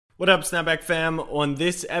What up, Snapback fam? On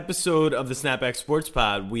this episode of the Snapback Sports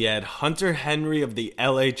Pod, we had Hunter Henry of the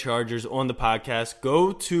LA Chargers on the podcast.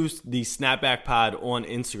 Go to the Snapback Pod on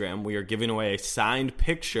Instagram. We are giving away a signed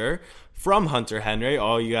picture from Hunter Henry.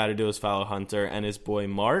 All you got to do is follow Hunter and his boy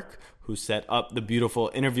Mark, who set up the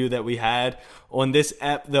beautiful interview that we had. On this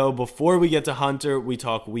ep, though, before we get to Hunter, we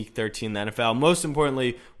talk Week 13 in the NFL. Most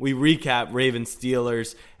importantly, we recap Ravens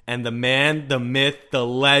Steelers and the man, the myth, the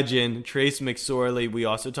legend, Trace McSorley. We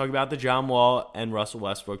also talk about the John Wall and Russell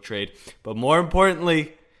Westbrook trade. But more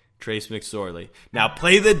importantly, Trace McSorley. Now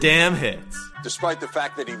play the damn hits. Despite the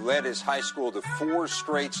fact that he led his high school to 4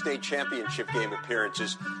 straight state championship game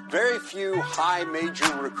appearances, very few high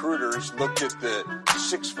major recruiters looked at the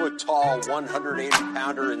 6-foot-tall,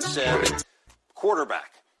 180-pounder and said,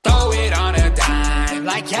 quarterback. Throw it on a dime,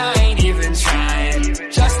 like I ain't even trying.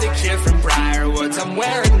 Just a kid from Briarwoods, I'm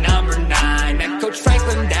wearing number 9. Met Coach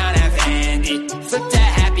Franklin down at Vandy, flipped to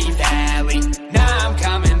Happy Valley. Now I'm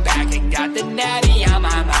coming back and got the natty on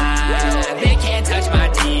my mind. They can't touch my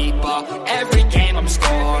deep ball, every game I'm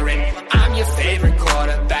scoring. I'm your favorite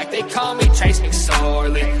quarterback, they call me Trace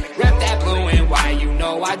McSorley. Rep that blue and white, you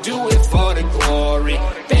know I do it for the glory.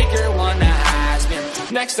 Baker won the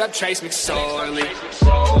Heisman, next up Trace McSorley.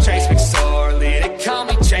 Trace McSorley, they call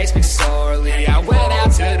me Trace McSorley. I went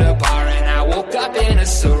out to the bar and I woke up in a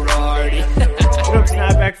sorority. What up,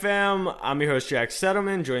 Snapback fam? I'm your host, Jack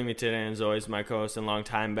Settleman. Joining me today, as always, my co-host and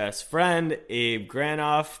longtime best friend, Abe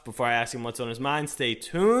Granoff. Before I ask him what's on his mind, stay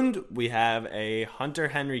tuned. We have a Hunter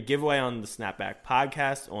Henry giveaway on the Snapback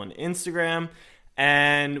podcast on Instagram,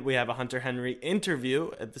 and we have a Hunter Henry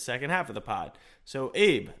interview at the second half of the pod. So,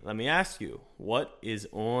 Abe, let me ask you, what is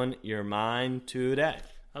on your mind today?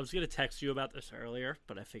 I was going to text you about this earlier,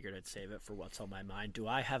 but I figured I'd save it for what's on my mind. Do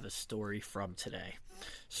I have a story from today?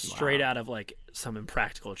 Straight out of, like, some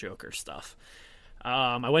Impractical Joker stuff.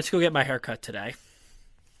 I went to go get my hair cut today.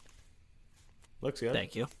 Looks good.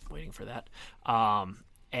 Thank you. Waiting for that.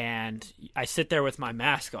 And I sit there with my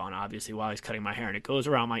mask on, obviously, while he's cutting my hair, and it goes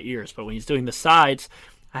around my ears. But when he's doing the sides,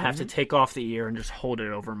 I have to take off the ear and just hold it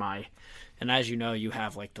over my... And as you know, you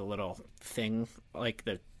have, like, the little thing, like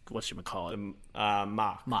the... What should we call it?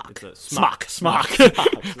 Mock. Mock. It's a smock.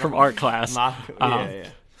 From art class. Mock. Yeah.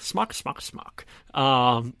 Smock.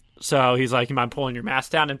 So he's like, you mind pulling your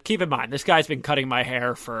mask down? And keep in mind, this guy's been cutting my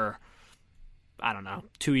hair for, I don't know,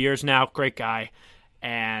 2 years now. Great guy.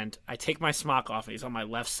 And I take my smock off, and he's on my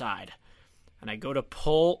left side. And I go to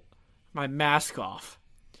pull my mask off.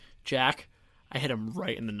 Jack, I hit him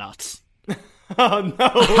right in the nuts. Oh,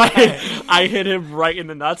 no way. I hit him right in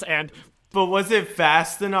the nuts, and... But was it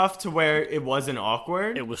fast enough to where it wasn't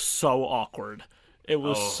awkward? It was so awkward.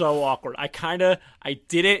 So awkward. I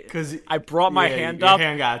did it because I brought my hand up.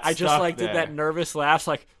 Hand got I just stuck did there. that nervous laugh,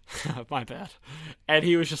 like, my bad. And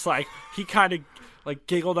he was just like, he kind of like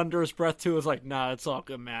giggled under his breath too. It was like, nah, it's all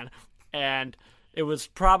good, man. And it was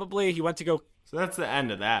probably, he went to go. So that's the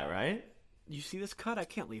end of that, right? You see this cut? I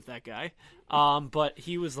can't leave that guy. But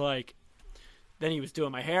he was like, then he was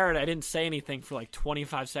doing my hair, and I didn't say anything for like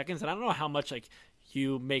 25 seconds. And I don't know how much like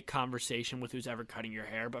you make conversation with who's ever cutting your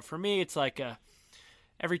hair, but for me, it's like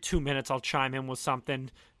every 2 minutes I'll chime in with something,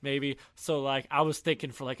 maybe. So like I was thinking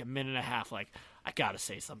for like a minute and a half, like I gotta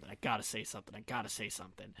say something.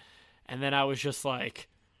 And then I was just like,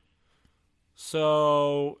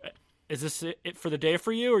 so is this it for the day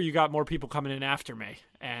for you, or you got more people coming in after me?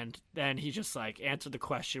 And then he just like answered the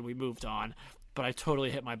question. We moved on. But I totally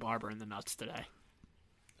hit my barber in the nuts today.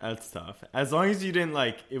 That's tough. As long as you didn't,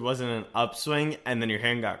 like, it wasn't an upswing and then your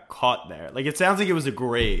hand got caught there. Like, it sounds like it was a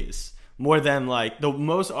graze. More than, like, the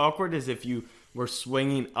most awkward is if you were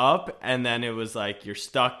swinging up and then it was, like, you're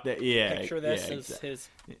stuck there. Yeah. Picture this as his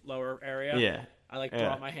lower area. Yeah. I, like,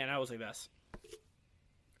 brought my hand. I was like this.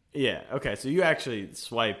 Yeah. Okay. So you actually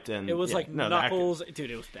swiped and... It was, like, knuckles.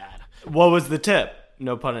 Dude, it was bad. What was the tip?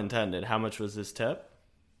 No pun intended. How much was this tip?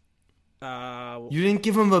 You didn't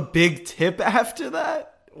give him a big tip after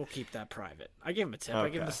that? We'll keep that private. I gave him a tip. Okay. I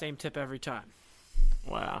give him the same tip every time.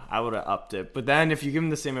 Wow, I would have upped it. But then if you give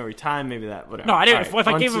him the same every time, maybe that would have... No, I didn't. Right, if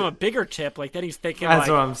I gave him a bigger tip, like then he's thinking That's like...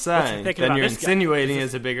 what I'm saying. Then you're insinuating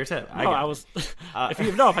it's a bigger tip. No, I was... if I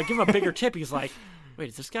give him a bigger tip, he's like, wait,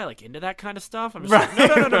 is this guy like into that kind of stuff? I'm just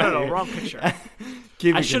like, no, wrong picture.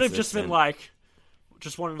 I should have just been like,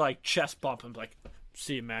 just wanted to like chest bump him, like,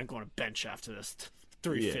 see you, man, going to bench after this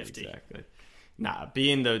 350. Yeah, exactly. Nah,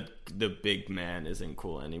 being the big man isn't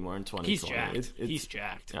cool anymore in 2020. He's jacked. He's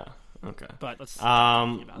jacked. Yeah. Okay. But let's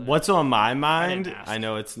what's on my mind? I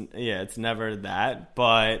know it's never that,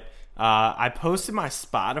 but I posted my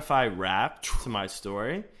Spotify Wrapped to my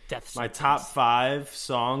story. My top 5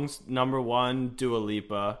 songs. Number 1, Dua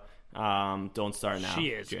Lipa. Don't Start Now. She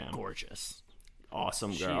is Jam. Gorgeous.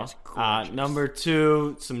 Awesome girl. She is gorgeous. Number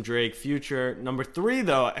 2, some Drake, Future. Number 3,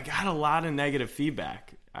 though, I got a lot of negative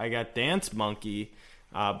feedback. I got Dance Monkey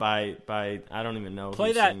by I don't even know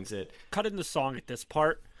who sings it. Cut in the song at this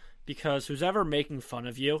part, because who's ever making fun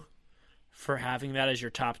of you for having that as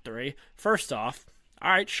your top 3, first off,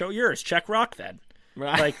 all right, show yours. Check rock then.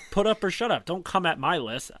 Right. Like, put up or shut up. Don't come at my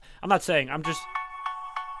list. I'm not saying, I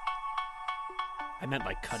meant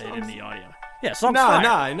like cut it in the audio. Yeah, song's fire.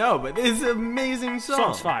 No, I know, but it's an amazing song.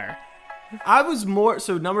 Song's fire. I was more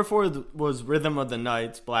so. Number 4 was "Rhythm of the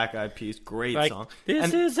Nights," Black Eyed Peas, great song. This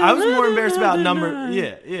and is I was more rhythm embarrassed of about the number. night.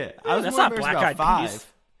 Yeah. I was that's more not embarrassed Black about Eyed 5. Peas.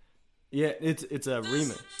 Yeah, it's a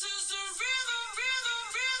remix.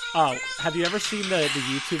 Oh, have you ever seen the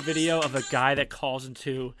YouTube video of a guy that calls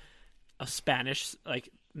into a Spanish, like,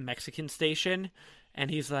 Mexican station,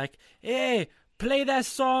 and he's like, "Hey, play that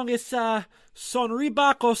song. It's Son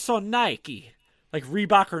Reebok or Son Nike." Like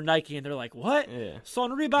Reebok or Nike, and they're like, "What? Yeah.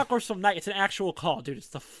 Son Reebok or Son Nike?" It's an actual call, dude. It's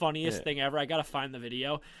the funniest thing ever. I gotta find the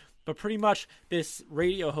video. But pretty much, this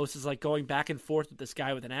radio host is like going back and forth with this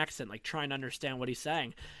guy with an accent, like trying to understand what he's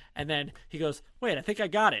saying. And then he goes, "Wait, I think I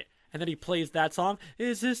got it." And then he plays that song.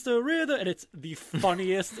 Is this the rhythm? And it's the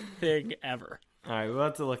funniest thing ever. All right, we'll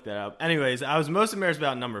have to look that up. Anyways, I was most embarrassed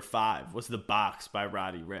about number 5 was "The Box" by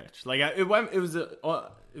Roddy Ricch. Like it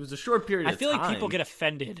was a short period. I feel like people get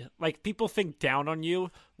offended. Like, people think down on you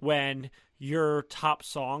when your top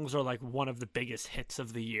songs are like one of the biggest hits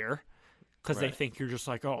of the year, because they think you're just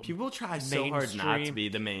like, oh, people try so hard not to be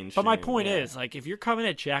the mainstream. But my point is, like, if you're coming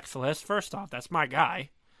at Jack's list, first off, that's my guy.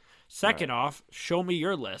 Second off, show me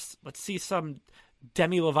your list. Let's see some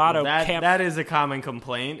Demi Lovato. That is a common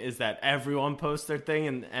complaint, is that everyone posts their thing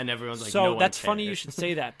and everyone's like, so no one that's cares. funny you should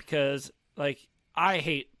say that, because, like, I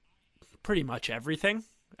hate pretty much everything,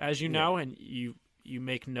 as you know, and you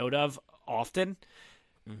make note of often.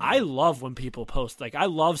 Mm-hmm. I love when people post. Like, I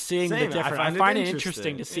love seeing the different. I find it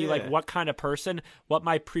interesting to see like what kind of person, what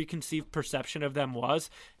my preconceived perception of them was,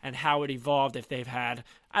 and how it evolved if they've had,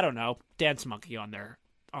 I don't know, Dance Monkey on their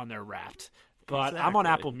Wrapped. But I'm on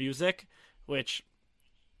Apple Music, which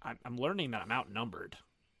I'm learning that I'm outnumbered.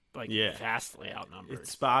 Like, vastly outnumbered.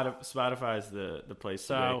 Spotify is the place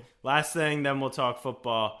to be. Last thing, then we'll talk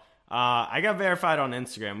football. I got verified on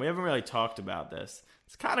Instagram. We haven't really talked about this.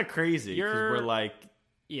 It's kind of crazy because we're like...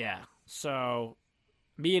 Yeah, so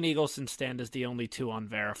me and Eagleson stand as the only 2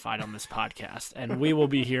 unverified on this podcast, and we will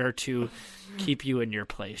be here to keep you in your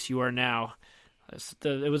place. You are now...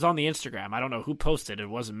 It was on the Instagram. I don't know who posted it. It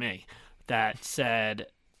wasn't me. That said,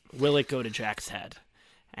 "Will it go to Jack's head?"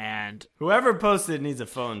 And whoever posted needs a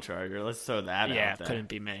phone charger. Let's throw that out there. Yeah, couldn't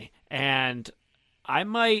be me. And I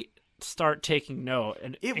might start taking note.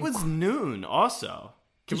 And it was noon also.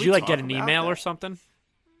 Did you like get an email or something?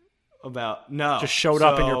 No. Just showed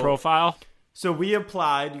up in your profile? So we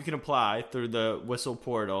applied. You can apply through the Whistle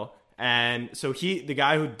portal. And so the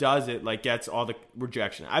guy who does it, like, gets all the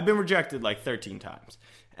rejection. I've been rejected like 13 times.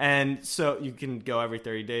 And so you can go every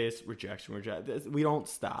 30 days, rejection. We don't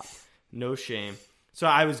stop. No shame. So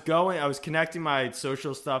I was connecting my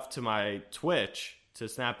social stuff to my Twitch, to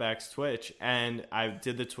Snapback's Twitch, and I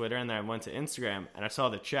did the Twitter, and then I went to Instagram, and I saw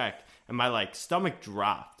the check, and my, like, stomach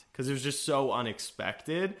dropped because it was just so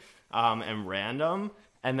unexpected and random.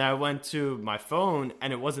 And then I went to my phone,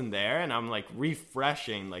 and it wasn't there, and I'm, like,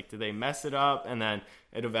 refreshing. Like, did they mess it up? And then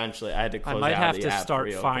I had to close out the app. I might have to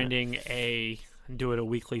start finding do it a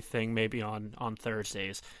weekly thing, maybe on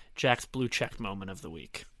Thursdays, Jack's blue check moment of the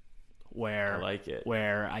week, where I like it,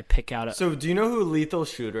 where I pick out So do you know who Lethal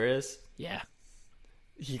Shooter is? Yeah.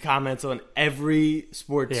 He comments on every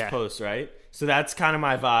sports post, right? So that's kind of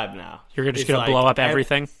my vibe now. You're just going to blow up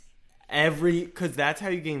everything? Because that's how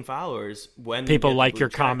you gain followers, when people like your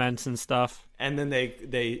comments and stuff, and then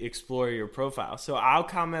they explore your profile. So I'll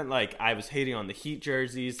comment like I was hating on the Heat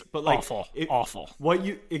jerseys, but like awful. What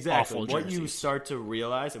you start to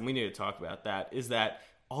realize, and we need to talk about that, is that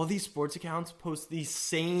all these sports accounts post the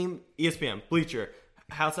same ESPN, Bleacher,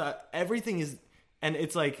 House, everything is, and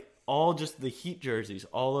it's like all just the Heat jerseys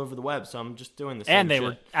all over the web. So I'm just doing the same and they shit.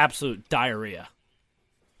 Were absolute diarrhea.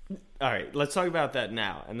 All right, let's talk about that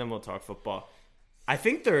now, and then we'll talk football. I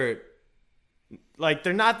think they're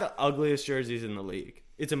not the ugliest jerseys in the league.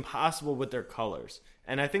 It's impossible with their colors.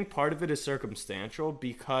 And I think part of it is circumstantial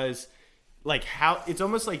because, like, how it's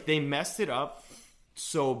almost like they messed it up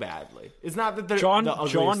so badly. It's not that they're John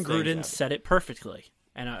Gruden ever. Said it perfectly.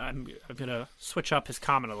 And I'm going to switch up his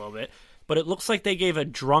comment a little bit. But it looks like they gave a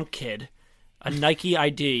drunk kid a Nike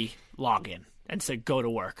ID login and said go to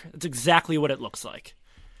work. That's exactly what it looks like.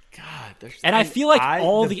 God, and I feel like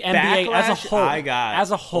all the NBA as a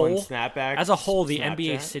whole, Snapback, the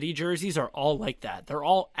NBA City jerseys are all like that. They're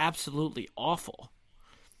all absolutely awful.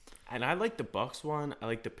 And I like the Bucks one. I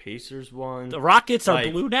like the Pacers one. The Rockets are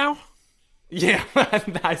blue now. Yeah,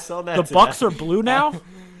 I saw that. The today. Bucks are blue now.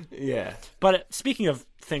 Yeah. But speaking of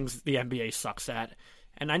things the NBA sucks at,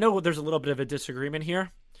 and I know there's a little bit of a disagreement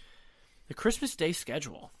here, the Christmas Day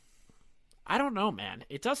schedule. I don't know, man.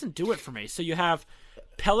 It doesn't do it for me. So you have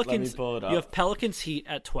Pelicans. Let me pull it up. You have Pelicans Heat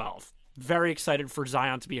at 12. Very excited for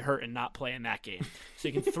Zion to be hurt and not play in that game, so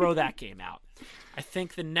you can throw that game out. I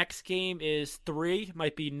think the next game is 3.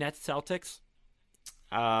 Might be Nets Celtics.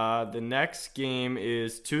 The next game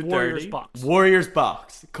is 2:30. Warriors Bucks. Warriors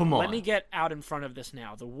Bucks. Come on. Let me get out in front of this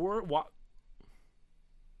now. The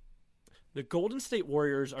Golden State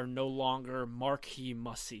Warriors are no longer marquee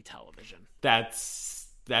must-see television. That's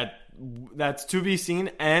to be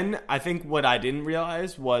seen. And I think what I didn't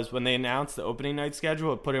realize was when they announced the opening night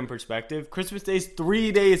schedule, it put it in perspective. Christmas Day is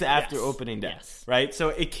 3 days after opening day, right? So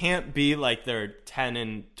it can't be like they're 10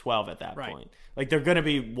 and 12 at that point. Like they're going to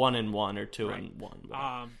be 1-1 or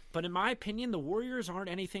 2-1. But in my opinion, the Warriors aren't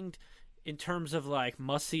anything in terms of like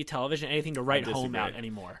must-see television, anything to write home out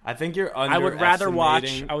anymore. I think you're underestimating I would rather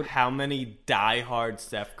watch how many diehard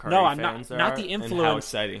Steph Curry fans there not are the influence, and how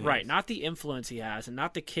exciting right? Not the influence he has, and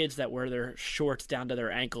not the kids that wear their shorts down to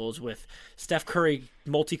their ankles with Steph Curry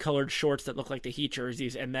multicolored shorts that look like the Heat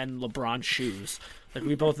jerseys, and then LeBron shoes. Like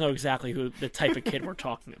we both know exactly who the type of kid we're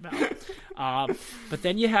talking about. But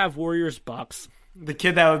then you have Warriors Bucks. The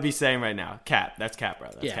kid that would be saying right now, Cap. That's Cap, bro.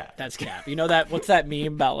 That's Cap. You know that? What's that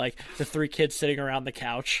meme about like the 3 kids sitting around the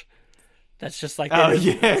couch? That's just like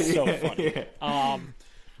so funny. Yeah.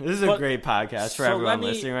 This is a great podcast for everyone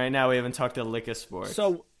listening right now. We haven't talked a lick of sports.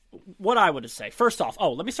 So, what I would say first off,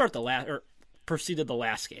 let me start proceed to the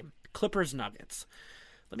last game, Clippers Nuggets.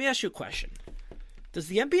 Let me ask you a question: does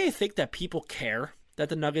the NBA think that people care that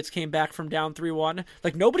the Nuggets came back from down 3-1?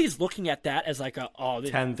 Like nobody's looking at that as like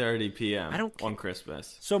 10:30 p.m. on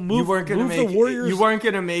Christmas. So the Warriors. You weren't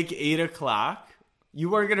gonna make 8 o'clock. You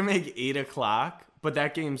weren't gonna make 8 o'clock. But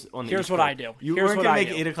that game's on the Here's East what Coast. I do. You weren't gonna make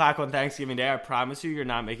 8 o'clock on Thanksgiving Day. I promise you, you're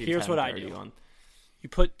not making. Here's 10:30 what I do. On. You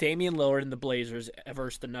put Damian Lillard and the Blazers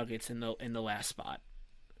versus the Nuggets in the last spot.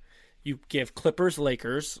 You give Clippers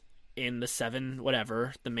Lakers in the 7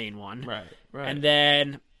 whatever, the main one. Right. And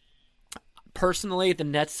then personally, the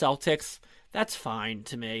Nets Celtics, that's fine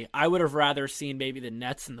to me. I would have rather seen maybe the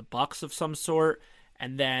Nets and the Bucks of some sort,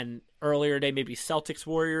 and then earlier today maybe Celtics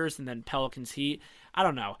Warriors, and then Pelicans Heat. I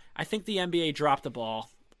don't know. I think the NBA dropped the ball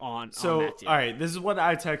on that deal. All right, this is what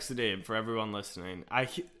I texted in for everyone listening.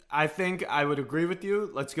 I think I would agree with you.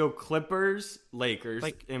 Let's go Clippers, Lakers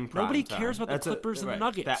in prime nobody time. cares about the Clippers and the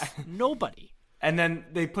Nuggets. Nobody. And then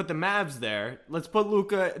they put the Mavs there. Let's put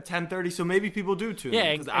Luka at 10:30, so maybe people do tune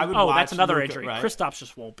in. Yeah, I would watch that's another Luka, injury. right? Kristaps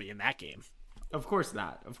just won't be in that game. Of course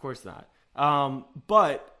not.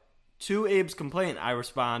 But to Abe's complaint, I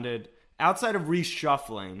responded, outside of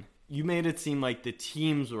reshuffling, you made it seem like the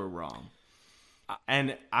teams were wrong.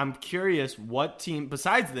 And I'm curious what team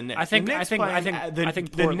besides the Knicks. I think the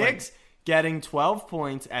Portland. Knicks getting 12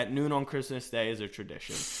 points at noon on Christmas Day is a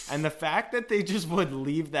tradition. And the fact that they just would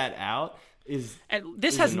leave that out is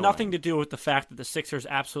has annoying. nothing to do with the fact that the Sixers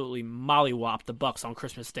absolutely mollywopped the Bucks on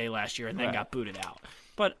Christmas Day last year and then got booted out.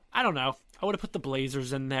 But I don't know. I would have put the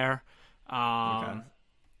Blazers in there. I'm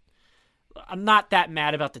not that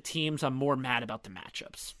mad about the teams. I'm more mad about the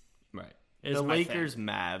matchups. Right. The Lakers,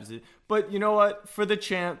 Mavs. But you know what? For the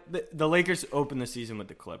champ, the Lakers opened the season with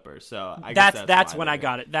the Clippers. So I guess that's when I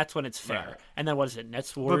got it. That's when it's fair. Right. And then what is it?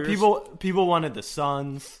 Nets, Warriors? But people wanted the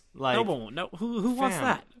Suns. Like no. Who wants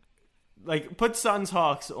that? Like put Suns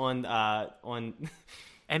Hawks on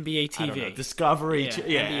NBA TV, Discovery.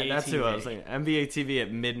 NBA that's TV. who I was saying. NBA TV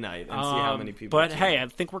at midnight and see how many people. But hey, I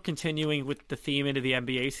think we're continuing with the theme into the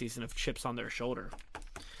NBA season of chips on their shoulder.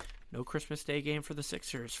 No Christmas Day game for the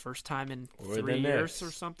Sixers. First time in 3 years or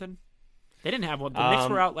something. They didn't have one. The Knicks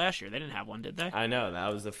were out last year. They didn't have one, did they? I know.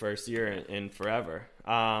 That was the first year in forever.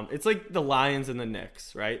 It's like the Lions and the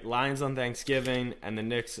Knicks, right? Lions on Thanksgiving and the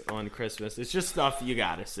Knicks on Christmas. It's just stuff you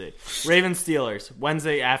got to see. Ravens Steelers,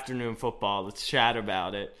 Wednesday afternoon football. Let's chat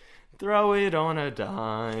about it. Throw it on a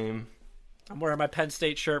dime. I'm wearing my Penn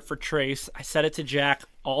State shirt for Trace. I said it to Jack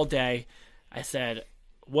all day. I said,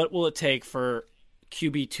 what will it take for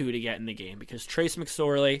QB2 to get in the game? Because Trace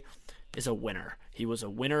McSorley is a winner. He was a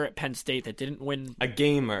winner at Penn State that didn't win. A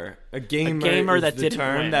gamer is that the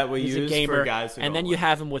term win. that we He's use a gamer, for guys who and then don't you win.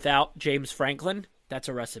 have him without James Franklin. That's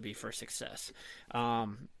a recipe for success.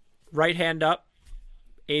 Right hand up,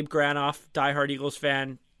 Abe Granoff, diehard Eagles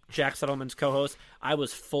fan, Jack Settleman's co-host, I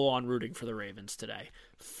was full-on rooting for the Ravens today.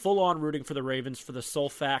 Full-on rooting for the Ravens for the sole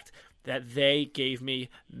fact that they gave me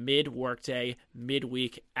mid-workday,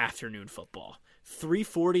 midweek afternoon football.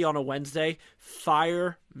 3:40 on a Wednesday,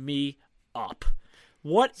 fire me up.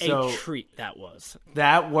 What a treat that was.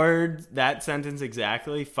 That sentence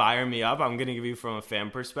exactly, fire me up, I'm going to give you from a fan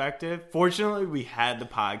perspective. Fortunately, we had the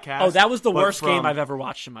podcast. Oh, that was the worst game I've ever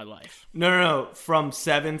watched in my life. No. From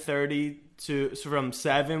 7:30 from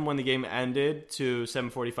 7 when the game ended to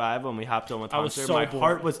 7:45 when we hopped on with Hunter. I was so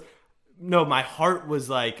bored. My heart was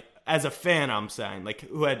like, as a fan, I'm saying, like,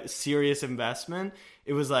 who had serious investment,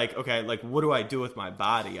 it was like, okay, like, what do I do with my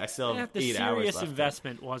body? I still have 8 hours left. The serious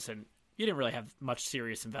investment wasn't. You didn't really have much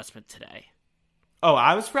serious investment today. Oh,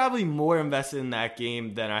 I was probably more invested in that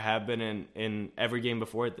game than I have been in every game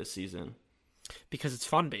before it this season. Because it's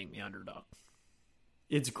fun being the underdog.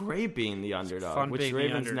 It's great being the underdog, fun which being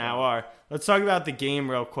Ravens the now are. Let's talk about the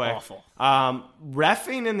game real quick. Awful.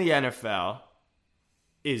 Reffing in the NFL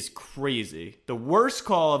is crazy. The worst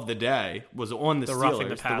call of the day was on the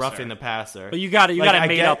Steelers, the roughing the passer. But you got a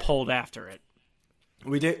made-up hold after it.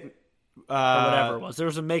 We did. Or whatever it was. There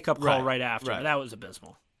was a makeup call right after. Right. That was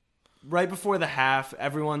abysmal. Right before the half,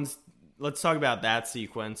 let's talk about that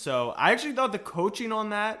sequence. So I actually thought the coaching on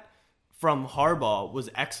that from Harbaugh was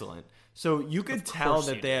excellent. So you could tell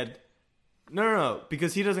that they had... No,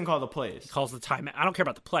 because he doesn't call the plays. He calls the timeout. I don't care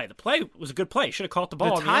about the play. The play was a good play. He should have caught the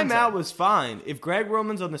ball. The timeout was fine. If Greg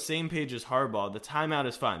Roman's on the same page as Harbaugh, the timeout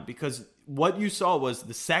is fine. Because what you saw was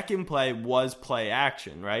the second play was play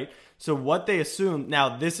action, right? So what they assumed...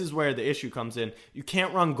 Now, this is where the issue comes in. You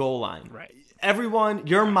can't run goal line. Right. Everyone,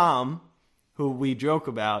 your mom, who we joke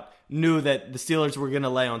about, knew that the Steelers were going to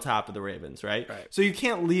lay on top of the Ravens, right? So you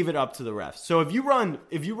can't leave it up to the refs. So if you run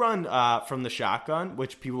from the shotgun,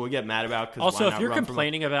 which people will get mad about, because also if you're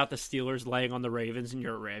complaining about the Steelers laying on the Ravens and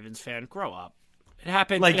you're a Ravens fan, grow up. It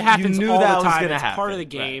happens. Like, it happens you knew all that the was time. gonna It's happen. part of the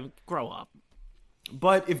game. Right. Grow up.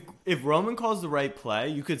 But if Roman calls the right play,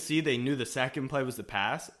 you could see they knew the second play was the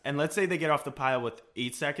pass. And let's say they get off the pile with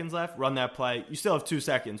 8 seconds left, run that play. You still have 2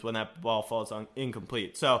 seconds when that ball falls on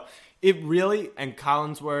incomplete. So it really, and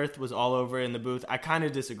Collinsworth was all over in the booth. I kind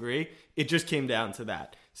of disagree. It just came down to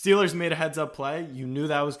that. Steelers made a heads-up play. You knew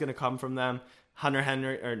that was going to come from them.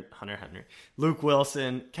 Luke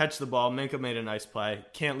Wilson, catch the ball. Minka made a nice play.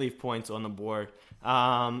 Can't leave points on the board.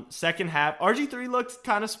 Second half, RG3 looked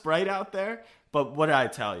kind of sprite out there. But what did I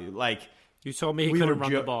tell you? Like, you told me he couldn't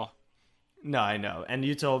run the ball. No, I know. And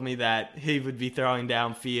you told me that he would be throwing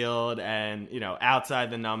downfield and,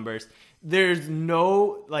 outside the numbers. There's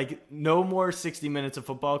no more 60 minutes of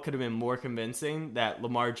football could have been more convincing that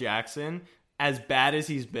Lamar Jackson, as bad as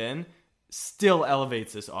he's been, still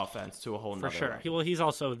elevates this offense to a whole nother level. For sure. He's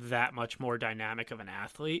also that much more dynamic of an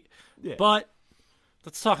athlete. Yeah. But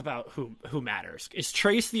let's talk about who matters. Is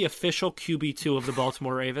Trace the official QB2 of the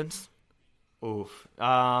Baltimore Ravens? Oof. No,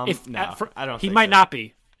 I don't. He might not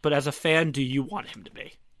be, but as a fan, do you want him to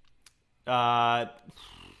be?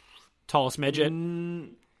 Tallest midget.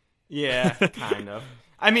 Yeah, kind of.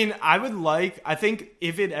 I mean, I think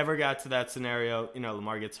if it ever got to that scenario,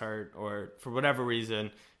 Lamar gets hurt or for whatever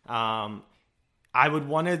reason, I would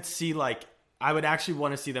want to see I would actually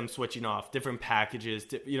want to see them switching off different packages,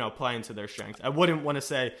 playing to their strengths. I wouldn't want to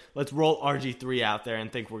say, let's roll RG3 out there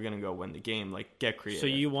and think we're going to go win the game. Like, get creative. So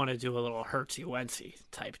you want to do a little Hurtsy-Wentzy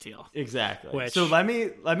type deal. Exactly. So let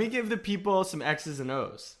me give the people some X's and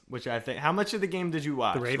O's, which I think. How much of the game did you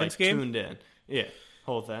watch? The Ravens game? Tuned in. Yeah,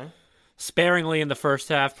 whole thing. Sparingly in the first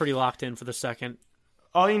half, pretty locked in for the second.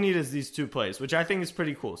 All you need is these 2 plays, which I think is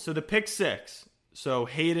pretty cool. So the pick 6. So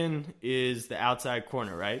Hayden is the outside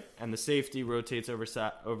corner, right? And the safety rotates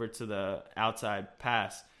over to the outside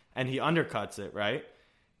pass, and he undercuts it, right?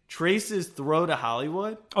 Trace's throw to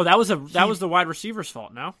Hollywood. Oh, that was the wide receiver's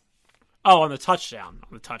fault, no? Oh, on the touchdown.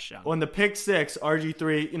 On the pick 6,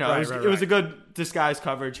 RG3, it was a good disguise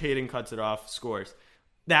coverage. Hayden cuts it off, scores.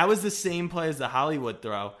 That was the same play as the Hollywood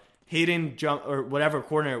throw. Hayden or whatever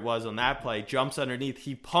corner it was on that play, jumps underneath.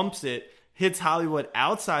 He pumps it, hits Hollywood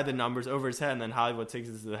outside the numbers over his head, and then Hollywood takes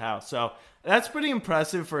it to the house. So that's pretty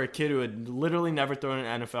impressive for a kid who had literally never thrown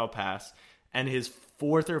an NFL pass. And his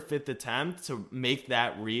 4th or 5th attempt to make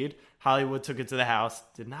that read, Hollywood took it to the house.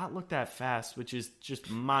 Did not look that fast, which is just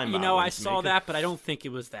mind-boggling. I saw that, but I don't think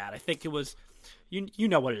it was that. I think it was, you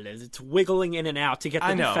know what it is. It's wiggling in and out to get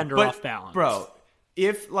the defender off balance. Bro,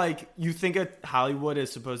 if, you think of Hollywood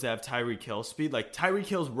is supposed to have Tyreek Hill speed, Tyreek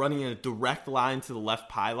Hill's running in a direct line to the left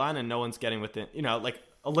pylon and no one's getting within,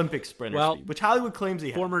 Olympic sprinter Well, speed, which Hollywood claims he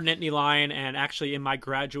had. Former Nittany Lion, and actually in my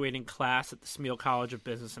graduating class at the Smeal College of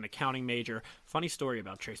Business and Accounting major. Funny story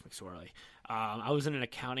about Trace McSorley. I was in an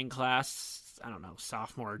accounting class, I don't know,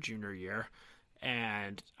 sophomore or junior year,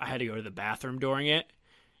 and I had to go to the bathroom during it.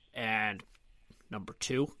 And number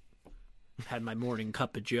 2, had my morning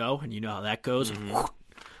cup of Joe, and you know how that goes.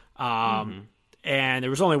 And there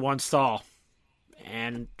was only one stall,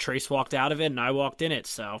 and Trace walked out of it, and I walked in it.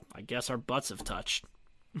 So I guess our butts have touched.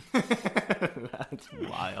 That's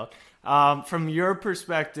wild. From your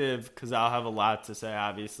perspective, because I'll have a lot to say,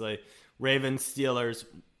 obviously, Ravens, Steelers,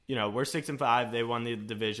 we're 6-5. They won the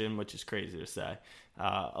division, which is crazy to say.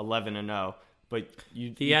 11-0. But you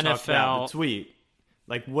talked about the tweet.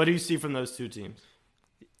 Like, what do you see from those two teams?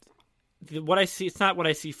 What I see, it's not what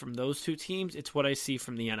I see from those two teams. It's what I see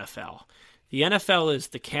from the NFL. The NFL is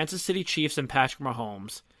the Kansas City Chiefs and Patrick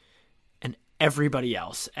Mahomes and everybody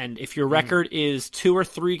else. And if your record is 2 or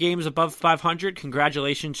 3 games above 500,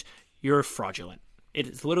 congratulations, you're fraudulent. It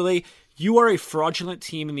is literally, you are a fraudulent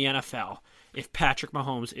team in the NFL if Patrick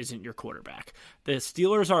Mahomes isn't your quarterback. The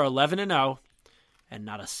Steelers are 11-0, and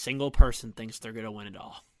not a single person thinks they're going to win it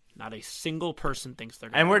all. Not a single person thinks they're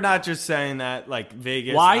going to win. And we're not just saying that like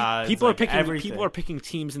Vegas Why? odds, People like are picking everything. People are picking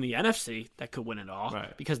teams in the NFC that could win it all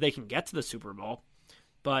because they can get to the Super Bowl.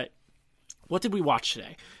 But what did we watch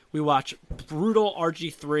today? We watched brutal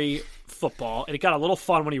RG3 football, and it got a little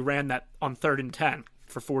fun when he ran that on 3rd and 10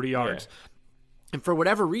 for 40 yards. Yeah. And for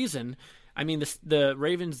whatever reason, I mean, the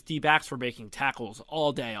Ravens D-backs were making tackles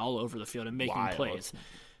all day, all over the field, and making plays.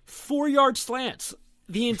 4-yard slants.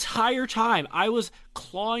 The entire time, I was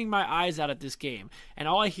clawing my eyes out at this game, and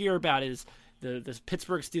all I hear about is the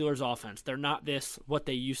Pittsburgh Steelers offense. They're not what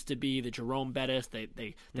they used to be, the Jerome Bettis.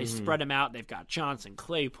 They spread them out. They've got Johnson,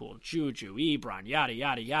 Claypool, Juju, Ebron, yada,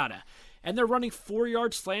 yada, yada. And they're running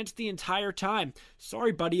 4-yard slants the entire time.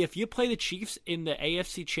 Sorry, buddy, if you play the Chiefs in the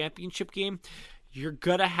AFC Championship game, you're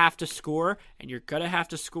going to have to score, and you're going to have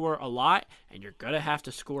to score a lot, and you're going to have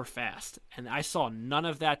to score fast. And I saw none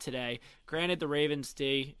of that today. Granted, the Ravens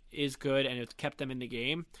D is good, and it's kept them in the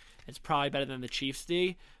game. It's probably better than the Chiefs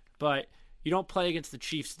D, but you don't play against the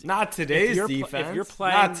Chiefs D. Not today's defense. If you're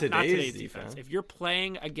playing, not today's defense. If you're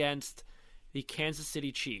playing against the Kansas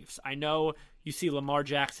City Chiefs, I know you see Lamar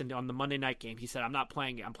Jackson on the Monday night game. He said, I'm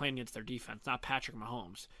playing against their defense, not Patrick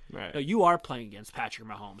Mahomes. Right. No, you are playing against Patrick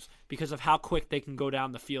Mahomes because of how quick they can go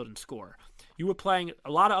down the field and score. You were playing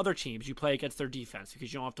a lot of other teams. You play against their defense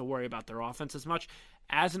because you don't have to worry about their offense as much.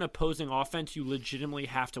 As an opposing offense, you legitimately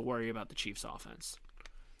have to worry about the Chiefs' offense.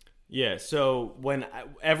 Yeah, so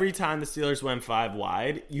every time the Steelers went 5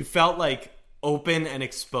 wide, you felt like open and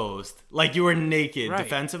exposed, like you were naked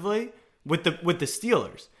defensively with the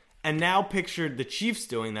Steelers. And now picture the Chiefs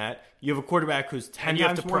doing that. You have a quarterback who's 10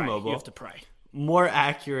 times more mobile. You have to pray. More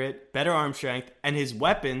accurate, better arm strength, and his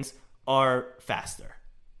weapons are faster.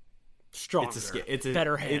 Stronger. It's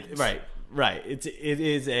better hands. Right.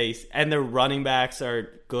 And their running backs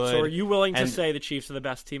are good. So are you willing to say the Chiefs are the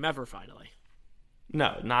best team ever finally?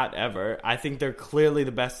 No, not ever. I think they're clearly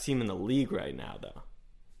the best team in the league right now, though.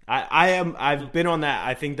 I've been on that.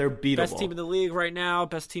 I think they're beatable. Best team in the league right now,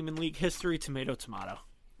 best team in league history, tomato.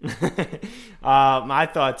 My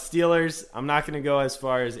thoughts, Steelers, I'm not going to go as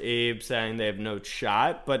far as Abe saying they have no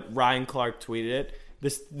shot, but Ryan Clark tweeted it.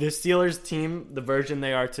 The Steelers team, the version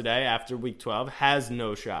they are today after Week 12, has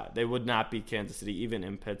no shot. They would not beat Kansas City even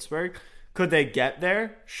in Pittsburgh. Could they get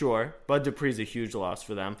there? Sure. Bud Dupree's a huge loss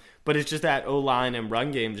for them. But it's just that O-line and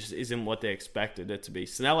run game just isn't what they expected it to be.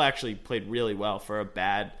 Snell actually played really well for a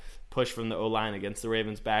bad push from the O-line against the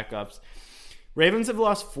Ravens backups. Ravens have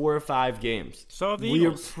lost 4 or 5 games. So have the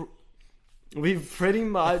Eagles. We've pretty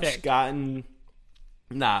much gotten...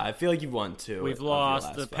 Nah, I feel like you've won 2. We've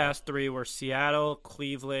lost the past 3 were Seattle,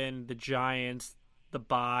 Cleveland, the Giants, the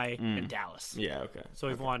Bye, and Dallas. Yeah, okay. So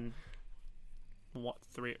we've won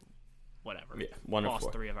 3, whatever. Yeah, 1 or 4.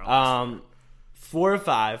 Lost 3 of our last 4 or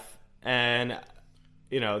 5, and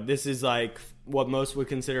this is like what most would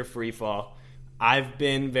consider free fall. I've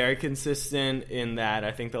been very consistent in that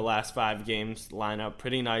I think the last 5 games line up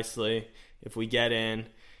pretty nicely if we get in.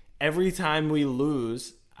 Every time we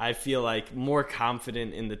lose, I feel like more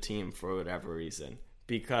confident in the team for whatever reason.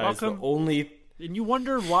 Because the only... And you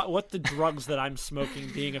wonder what the drugs that I'm smoking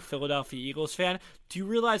being a Philadelphia Eagles fan, do you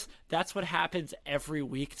realize that's what happens every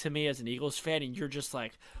week to me as an Eagles fan, and you're just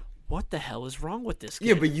like, what the hell is wrong with this kid?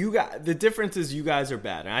 Yeah, but the difference is you guys are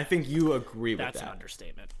bad, and I think you agree with that. That's an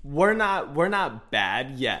understatement. We're not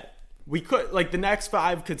bad yet. We could, like, the next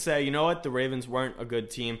 5 could say, you know what, the Ravens weren't a good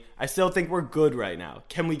team. I still think we're good right now.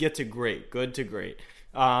 Can we get to great? Good to great.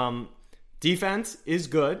 Defense is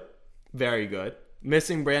good, very good.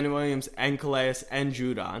 missing Brandon Williams and Calais and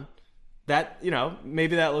Judon. That,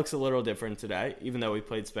 maybe that looks a little different today, even though we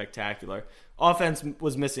played spectacular. Offense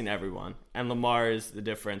was missing everyone, and Lamar is the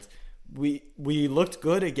difference. We looked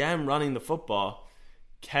good again running the football.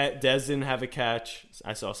 Dez didn't have a catch.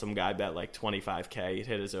 I saw some guy bet like $25K. He'd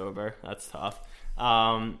hit his over. That's tough.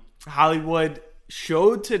 Hollywood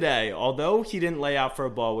showed today, although he didn't lay out for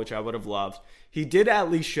a ball, which I would have loved, he did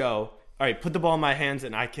at least show, all right, put the ball in my hands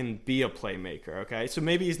and I can be a playmaker, okay? So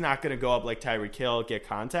maybe he's not going to go up like Tyreek Hill, get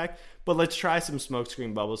contact, but let's try some smoke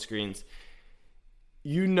screen, bubble screens.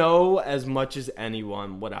 You know as much as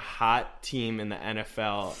anyone what a hot team in the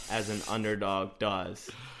NFL as an underdog does.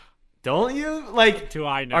 Don't you? Do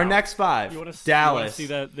I know? Our next five. You want to Dallas. See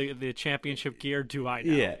the championship gear? Do I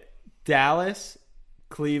know? Yeah. Dallas,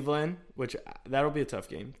 Cleveland, which that'll be a tough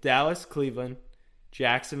game. Dallas, Cleveland,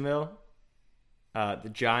 Jacksonville, the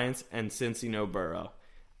Giants, and Cincy, no Burrow.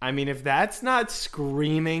 I mean, if that's not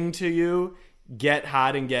screaming to you, get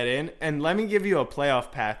hot and get in. And let me give you a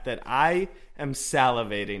playoff path that I am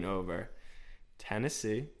salivating over.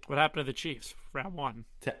 Tennessee. What happened to the Chiefs? Round one.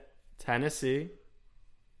 Tennessee.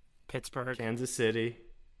 Pittsburgh. Kansas City.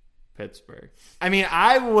 Pittsburgh. I mean,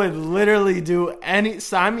 I would literally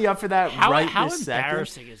sign me up for that how this second. How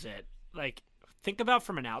embarrassing is it? Like, think about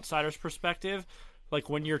from an outsider's perspective, like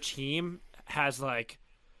when your team has like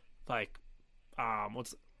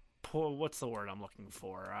what's the word I'm looking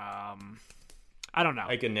for? I don't know.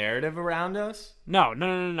 Like a narrative around us? No.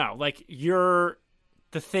 Like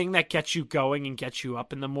the thing that gets you going and gets you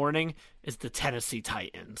up in the morning is the Tennessee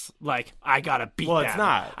Titans. Like, I gotta beat them. Well, it's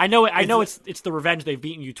not. I know it's the revenge. They've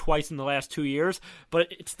beaten you twice in the last 2 years, but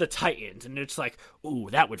it's the Titans, and it's like, ooh,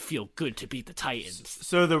 that would feel good to beat the Titans.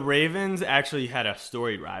 So the Ravens actually had a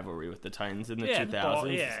storied rivalry with the Titans in the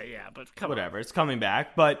 2000s. Yeah, but come whatever. on. It's coming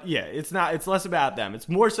back, but yeah, it's not. It's less about them. It's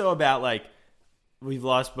more so about like we've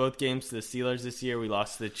lost both games to the Steelers this year. We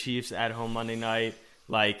lost to the Chiefs at home Monday night.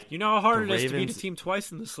 Like, you know how hard it is to beat a team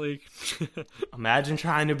twice in this league. Imagine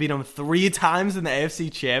trying to beat them 3 times in the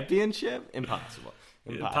AFC Championship. Impossible.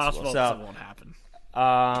 So it won't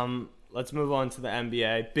happen. Let's move on to the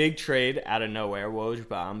NBA. Big trade out of nowhere. Woj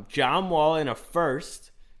bomb. John Wall in a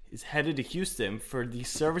first is headed to Houston for the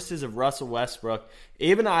services of Russell Westbrook.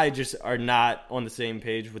 Abe and I just are not on the same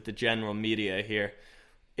page with the general media here.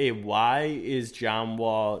 Abe, why is John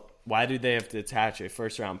Wall? Why do they have to attach a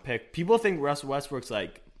first-round pick? People think Russell Westbrook's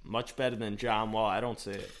like much better than John Wall. I don't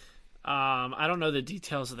see it. I don't know the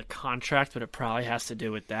details of the contract, but it probably has to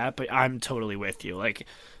do with that. But I'm totally with you. Like,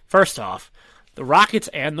 first off, the Rockets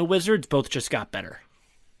and the Wizards both just got better.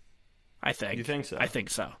 I think. You think so? I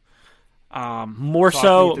think so. More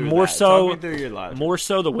so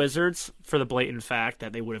the Wizards for the blatant fact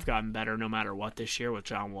that they would have gotten better no matter what this year with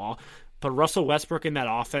John Wall. But Russell Westbrook in that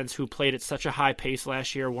offense, who played at such a high pace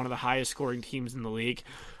last year, one of the highest scoring teams in the league,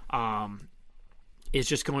 is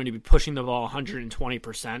just going to be pushing the ball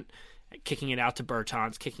 120%, kicking it out to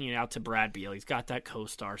Bertans, kicking it out to Brad Beal. He's got that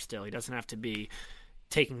co-star still. He doesn't have to be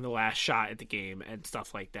taking the last shot at the game and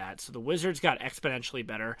stuff like that. So the Wizards got exponentially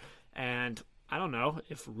better. And I don't know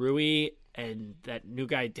if Rui and that new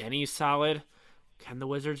guy Denny's solid. Can the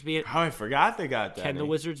Wizards be it? Oh, I forgot they got that. Can the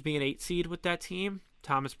Wizards be an 8 seed with that team?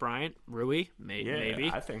 Thomas Bryant, Rui, maybe.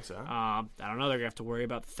 I think so. I don't know. They're going to have to worry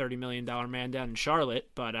about the $30 million man down in Charlotte.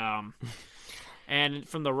 But and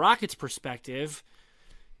from the Rockets' perspective,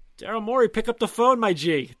 Daryl Morey, pick up the phone, my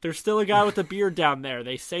G. There's still a guy with a beard down there.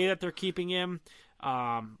 They say that they're keeping him.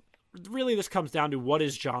 Really, this comes down to what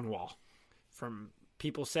is John Wall? From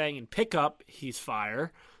people saying in pickup, he's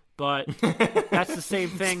fire. But that's the same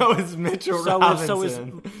thing. So is Mitchell Robinson. So is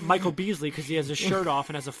Michael Beasley because he has his shirt off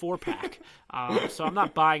and has a 4-pack. So I'm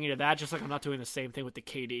not buying into that, just like I'm not doing the same thing with the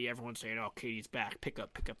KD. Everyone's saying, oh, KD's back. Pick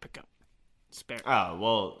up. Spare. Oh,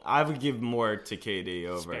 well, I would give more to KD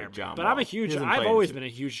over John But Wall. I've always been a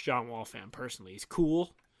huge John Wall fan personally. He's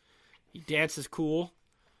cool. He dances cool.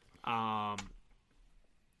 I'm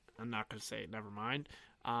not going to say it. Never mind.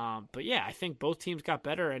 But yeah, I think both teams got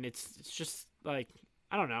better, and it's just like,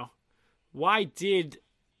 I don't know. Why did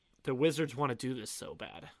the Wizards want to do this so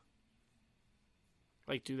bad?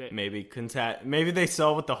 Like, do they... Maybe they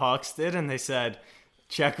saw what the Hawks did, and they said,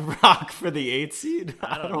 check Rock for the 8 seed?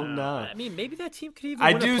 I don't know. I mean, maybe that team could even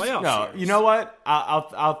win a playoff series. You know what?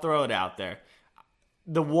 I'll throw it out there.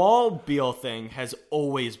 The Wall-Beal thing has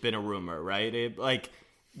always been a rumor, right?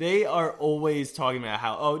 They are always talking about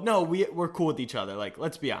how, oh, no, we're cool with each other. Like,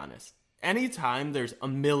 let's be honest. Anytime there's a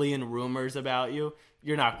million rumors about you,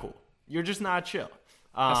 you're not cool. You're just not chill.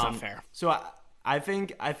 That's not fair. So I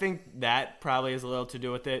think that probably has a little to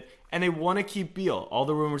do with it. And they want to keep Beal. All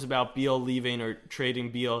the rumors about Beal leaving or trading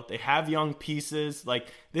Beal. They have young pieces. Like,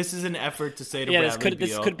 this is an effort to say to Bradley Beal.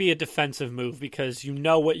 This could be a defensive move because you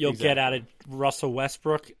know what you'll get out of Russell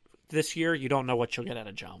Westbrook this year. You don't know what you'll get out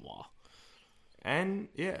of John Wall. And,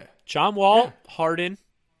 yeah. John Wall, Harden,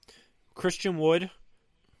 Christian Wood,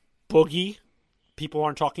 Boogie. People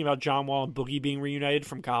aren't talking about John Wall and Boogie being reunited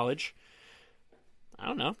from college. I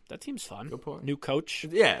don't know. That team's fun. Good point. New coach.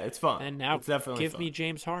 Yeah, it's fun. And now it's definitely give fun. me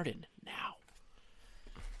James Harden. Now.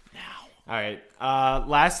 All right.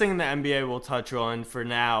 Last thing in the NBA we'll touch on for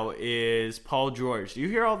now is Paul George. Do you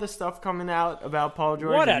hear all this stuff coming out about Paul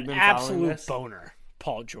George? What an absolute boner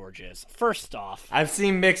Paul George is. First off. I've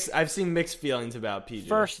seen mixed feelings about PG.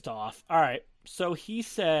 First off. All right. So he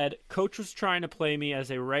said, Coach was trying to play me as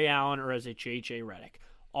a Ray Allen or as a JJ Redick.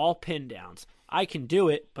 All pin downs. I can do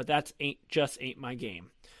it, but that's ain't my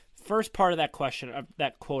game. First part of that question, of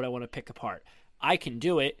that quote, I want to pick apart. I can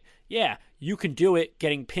do it. Yeah, you can do it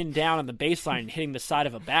getting pinned down on the baseline and hitting the side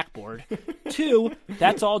of a backboard. 2,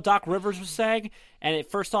 that's all Doc Rivers was saying. And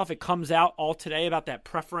first off, it comes out all today about that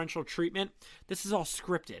preferential treatment. This is all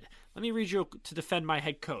scripted. Let me read you to defend my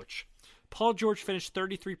head coach. Paul George finished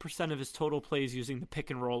 33% of his total plays using the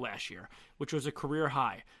pick and roll last year, which was a career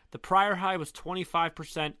high. The prior high was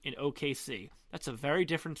 25% in OKC. That's a very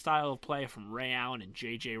different style of play from Ray Allen and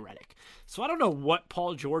JJ Redick. So I don't know what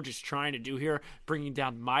Paul George is trying to do here, bringing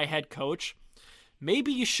down my head coach.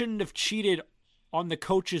 Maybe you shouldn't have cheated on the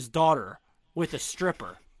coach's daughter with a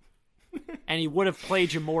stripper. And he would have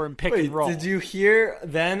played you more in pick and roll. Did you hear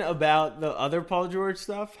then about the other Paul George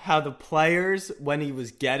stuff? How the players, when he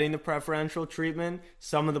was getting the preferential treatment,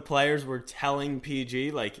 some of the players were telling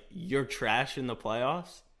PG, like, you're trash in the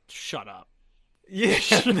playoffs? Shut up. Yeah,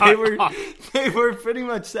 they were pretty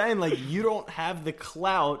much saying, like, you don't have the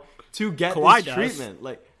clout to get Kawhi this treatment.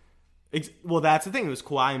 Like, well, that's the thing. It was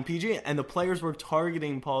Kawhi and PG, and the players were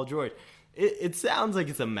targeting Paul George. It sounds like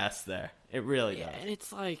it's a mess there. It really does. And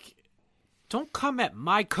it's like, don't come at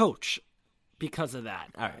my coach because of that.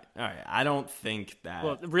 All right. I don't think that.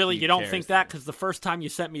 Well, really, you don't think that? Because the first time you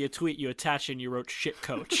sent me a tweet, you attached and you wrote shit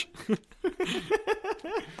coach.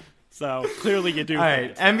 So clearly you do. All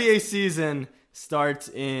right. NBA season starts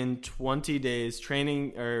in 20 days.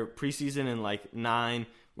 Training or preseason in like 9.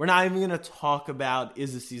 We're not even going to talk about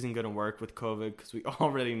is the season going to work with COVID because we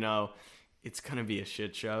already know it's going to be a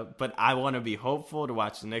shit show. But I want to be hopeful to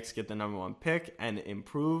watch the Knicks get the number 1 pick and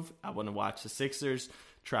improve. I want to watch the Sixers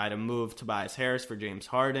try to move Tobias Harris for James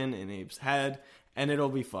Harden in Abe's head. And it'll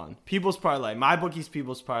be fun. People's Parlay. My bookie's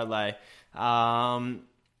People's Parlay.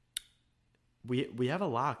 We have a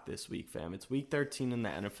lock this week, fam. It's week 13 in the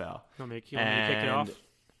NFL. You want me to kick it off?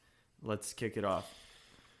 Let's kick it off.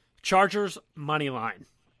 Chargers money line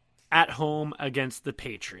at home against the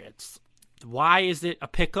Patriots. Why is it a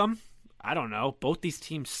pick 'em? I don't know. Both these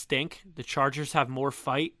teams stink. The Chargers have more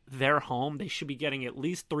fight. They're home. They should be getting at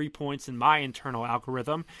least 3 points in my internal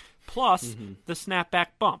algorithm, plus the snapback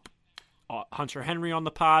bump. Hunter Henry on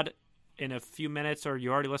the pod in a few minutes, or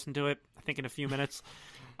you already listened to it, I think in a few minutes.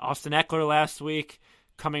 Austin Eckler last week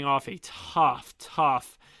coming off a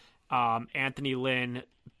tough Anthony Lynn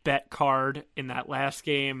bet card in that last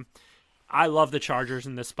game. I love the Chargers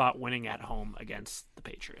in this spot winning at home against the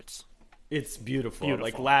Patriots. It's beautiful.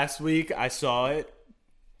 Like last week, I saw it.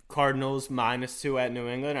 Cardinals -2 at New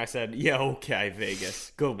England. I said, yeah, okay,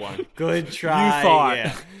 Vegas. Good one. Good try. You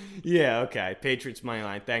thought. Yeah, okay. Patriots money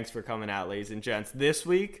line. Thanks for coming out, ladies and gents. This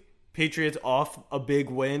week, Patriots off a big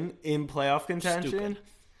win in playoff contention. Stupid.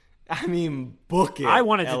 I mean, book it. I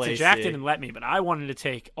wanted to LAC. Jack didn't let me, but I wanted to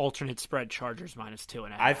take alternate spread Chargers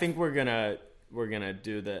 -2.5. I think we're gonna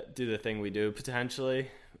do the thing we do potentially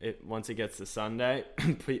once it gets to Sunday.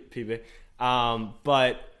 PB.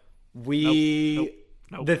 But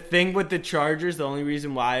Nope. The thing with the Chargers, the only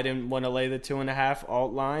reason why I didn't want to lay the 2.5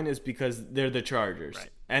 alt line is because they're the Chargers. Right.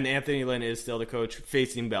 And Anthony Lynn is still the coach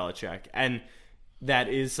facing Belichick. And that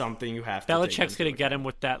is something you have to Belichick's going to get him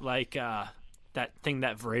with that, like, that thing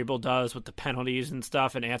that Vrabel does with the penalties and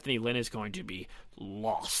stuff, and Anthony Lynn is going to be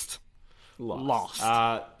lost.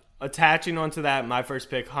 Attaching onto that, my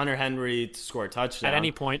first pick, Hunter Henry to score a touchdown. At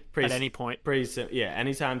any point.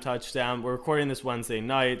 Anytime touchdown. We're recording this Wednesday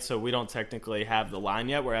night, so we don't technically have the line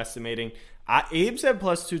yet. We're estimating. Abe said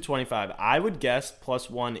 +225. I would guess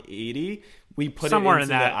 +180. We put somewhere it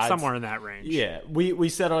into the odds. Somewhere in that range. Yeah, we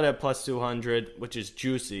settled at +200, which is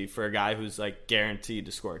juicy for a guy who's like guaranteed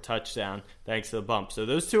to score a touchdown thanks to the bump. So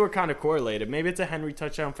those two are kind of correlated. Maybe it's a Henry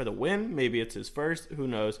touchdown for the win. Maybe it's his first. Who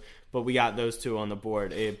knows? But we got those two on the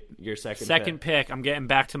board. Abe, your second pick. I'm getting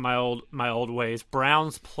back to my old ways.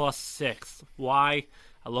 Browns +6. Why?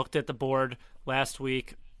 I looked at the board last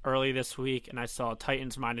week. early this week, and I saw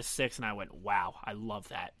Titans -6, and I went, wow, I love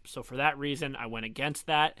that. So for that reason, I went against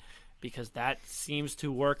that, because that seems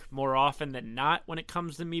to work more often than not when it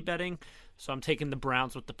comes to me betting. So I'm taking the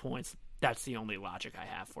Browns with the points. That's the only logic I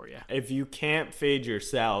have for you. If you can't fade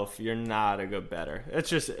yourself, you're not a good bettor. It's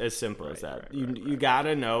just as simple as that. You got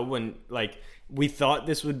to know when, like, we thought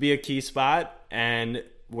this would be a key spot, and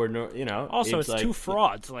we're no, you know. Also, it's like, two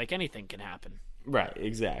frauds. Like, anything can happen. Right,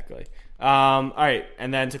 exactly. All right,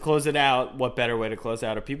 and then to close it out, what better way to close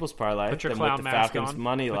out a People's Parlay Put your than clown with the mask Falcons on.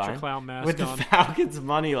 money Put line? your clown mask with on. the Falcons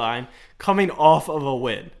money line coming off of a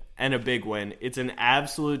win and a big win. It's an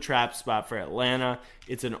absolute trap spot for Atlanta.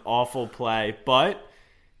 It's an awful play, but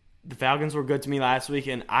the Falcons were good to me last week,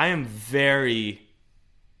 and I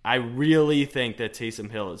really think that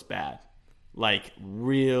Taysom Hill is bad. Like,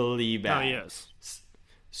 really bad. Oh, he is.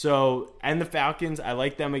 So, and the Falcons, I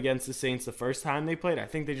like them against the Saints the first time they played. I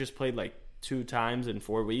think they just played like 2 times in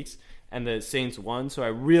 4 weeks, and the Saints won. So I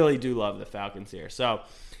really do love the Falcons here. So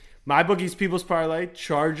my bookie's People's Parlay,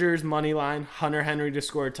 Chargers money line, Hunter Henry to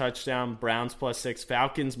score a touchdown, Browns +6,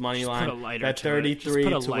 Falcons money line at 33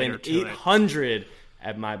 to win 800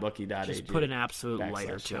 at mybookie.ag. Just put an absolute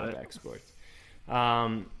lighter to it. Sports.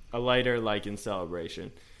 A lighter like in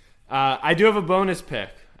celebration. I do have a bonus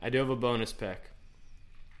pick.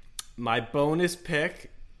 My bonus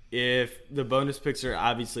pick, if the bonus picks are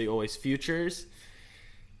obviously always futures,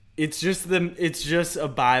 it's just a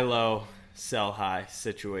buy low, sell high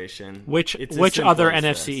situation. Which other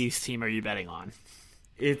NFC East team are you betting on?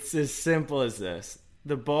 It's as simple as this.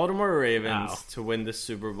 The Baltimore Ravens to win the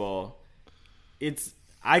Super Bowl.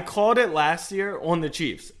 I called it last year on the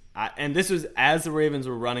Chiefs. And this was as the Ravens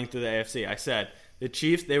were running through the AFC. I said, the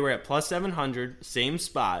Chiefs, they were at +700, same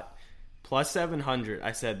spot. +700.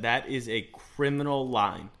 I said that is a criminal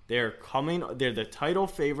line. They're the title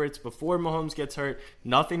favorites before Mahomes gets hurt.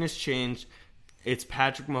 Nothing has changed. It's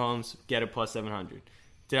Patrick Mahomes. Get it +700.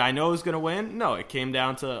 Did I know it was going to win? No. It came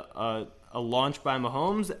down to a launch by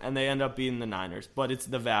Mahomes, and they end up beating the Niners. But it's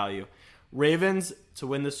the value. Ravens to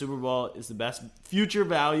win the Super Bowl is the best future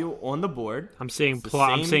value on the board. I'm seeing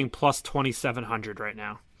 +2,700 right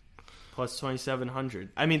now. +2,700.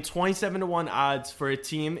 I mean, 27-1 odds for a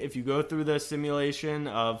team. If you go through the simulation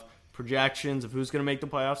of projections of who's going to make the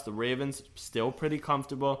playoffs, the Ravens still pretty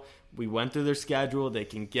comfortable. We went through their schedule. They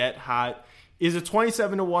can get hot. Is a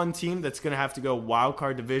 27-1 team that's going to have to go wild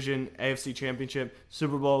card division, AFC Championship,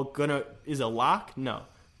 Super Bowl is a lock? No.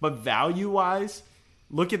 But value-wise,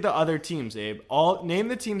 look at the other teams, Abe. Name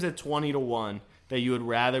the teams at 20-1 that you would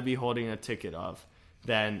rather be holding a ticket of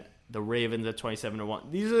than the Ravens at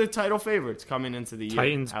 27-1. These are the title favorites coming into the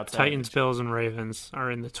year. Titans, Bills, and Ravens are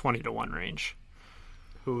in the 20-1 range.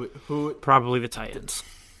 Who? Probably the Titans.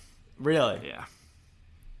 Really? Yeah.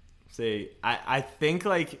 See, I think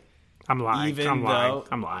like I'm lying.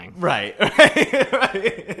 I'm lying. Right.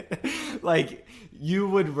 Like, you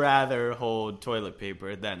would rather hold toilet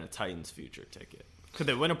paper than a Titans future ticket. Could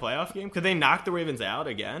they win a playoff game? Could they knock the Ravens out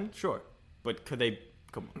again? Sure. But could they?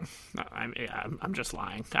 Come on. No, I'm just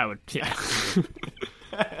lying. I would, yeah.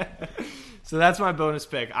 So that's my bonus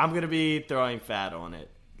pick. I'm going to be throwing fat on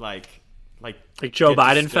it. Like Joe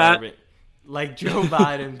Biden fat? Like Joe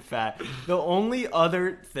Biden fat. The only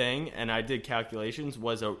other thing, and I did calculations,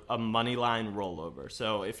 was a money line rollover.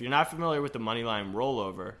 So if you're not familiar with the money line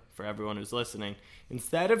rollover, for everyone who's listening,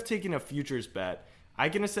 instead of taking a futures bet, I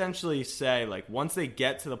can essentially say, like, once they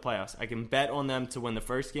get to the playoffs, I can bet on them to win the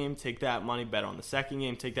first game, take that money, bet on the second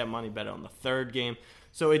game, take that money, bet on the third game.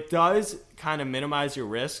 So it does kind of minimize your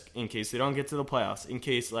risk in case they don't get to the playoffs. In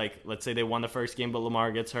case, like, let's say they won the first game, but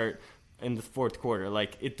Lamar gets hurt in the fourth quarter.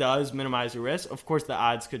 Like, it does minimize your risk. Of course, the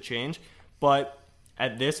odds could change. But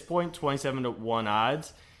at this point, 27-1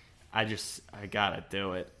 odds, I got to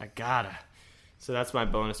do it. So that's my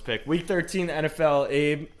bonus pick. Week 13 NFL,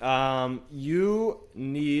 Abe. You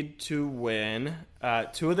need to win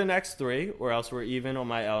 2 of the next 3, or else we're even on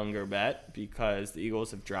my Ellinger bet, because the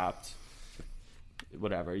Eagles have dropped.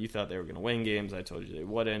 Whatever. You thought they were going to win games. I told you they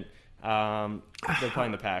wouldn't. They're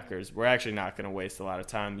playing the Packers. We're actually not going to waste a lot of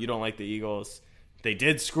time. You don't like the Eagles. They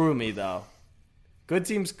did screw me, though. Good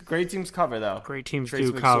teams, great teams cover, though. Great teams Trace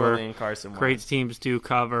do McSorley cover. And Carson Great Wentz. teams do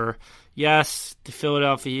cover. Yes, the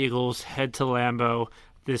Philadelphia Eagles head to Lambeau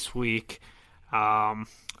this week. I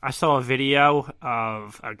saw a video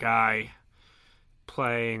of a guy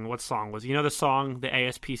playing, what song was it? You know the song, the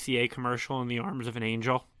ASPCA commercial, In the Arms of an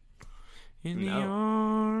Angel? In the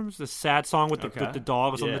arms, the sad song with the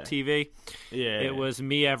dogs on the TV. Yeah, it was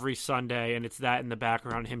Me Every Sunday, and it's that in the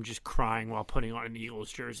background, him just crying while putting on an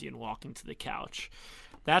Eagles jersey and walking to the couch.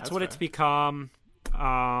 That's what fair. it's become.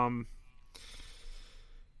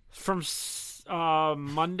 From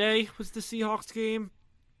Monday was the Seahawks game.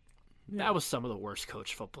 That was some of the worst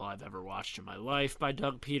coach football I've ever watched in my life by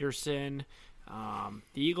Doug Peterson. The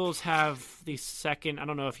Eagles have the second, I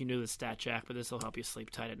don't know if you knew this stat, Jack, but this will help you sleep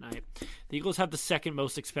tight at night. The Eagles have the second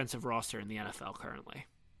most expensive roster in the NFL currently.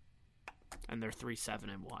 And they're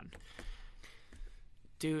 3-7-1.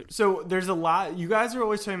 Dude. So there's a lot. You guys are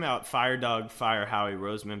always talking about fire Doug, fire Howie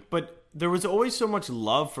Roseman, but there was always so much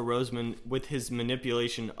love for Roseman with his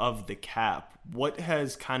manipulation of the cap. What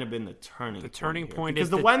has kind of been the turning point? The turning point is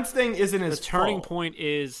because the Wentz thing isn't his fault. The turning point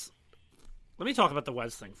is, let me talk about the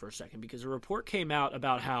Wentz thing for a second, because a report came out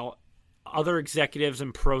about how other executives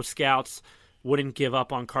and pro scouts wouldn't give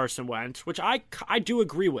up on Carson Wentz, which I do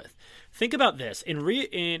agree with. Think about this.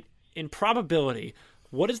 In probability,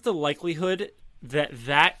 what is the likelihood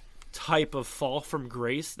that type of fall from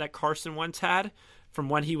grace that Carson Wentz had from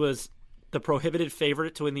when he was the prohibited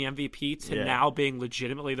favorite to win the MVP to now being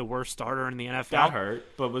legitimately the worst starter in the NFL? Got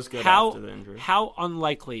hurt, but was good after the injury. How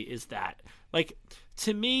unlikely is that? Like,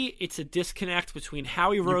 to me, it's a disconnect between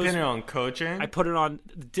Howie Roseman. You put it on coaching? I put it on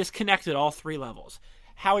disconnect at all three levels.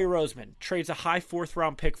 Howie Roseman trades a high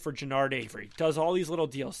 4th-round pick for Jannard Avery, does all these little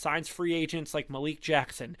deals, signs free agents like Malik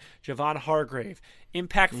Jackson, Javon Hargrave,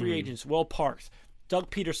 impact free agents, Will Parks,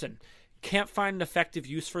 Doug Peterson. Can't find an effective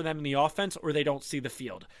use for them in the offense, or they don't see the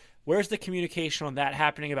field. Where's the communication on that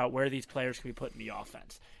happening about where these players can be put in the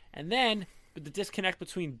offense? And then the disconnect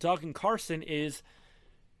between Doug and Carson is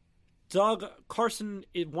Carson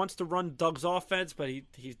wants to run Doug's offense, but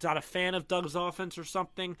he's not a fan of Doug's offense or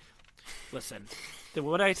something. Listen,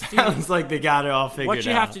 what I see sounds like they got it all figured out. What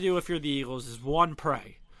you have to do if you're the Eagles is 1,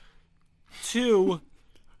 pray. 2,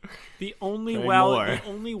 the only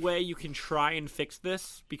way you can try and fix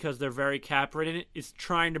this, because they're very cap-ridden, is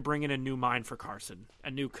trying to bring in a new mind for Carson, a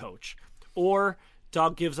new coach. Or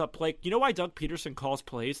Doug gives up play. You know why Doug Peterson calls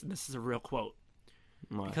plays? And this is a real quote.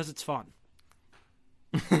 What? Because it's fun.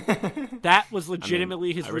 That was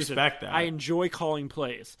legitimately his reason. I respect that. I enjoy calling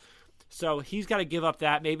plays. So he's got to give up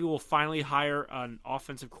that. Maybe we'll finally hire an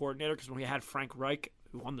offensive coordinator, because when we had Frank Reich,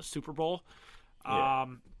 who won the Super Bowl,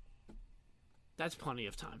 that's plenty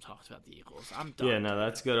of time talked about the Eagles. I'm done. Yeah, no,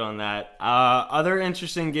 that's good on that. Other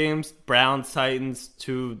interesting games, Browns, Titans,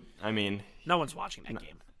 2. I mean, no one's watching that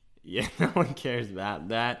game. Yeah, no one cares about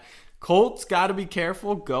that. Colts got to be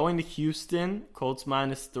careful going to Houston. Colts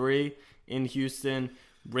 -3 in Houston.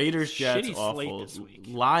 Raiders, Jets, Shitty awful. slate this week.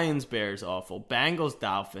 Lions, Bears, awful. Bengals,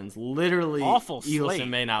 Dolphins, literally awful Eagles slate.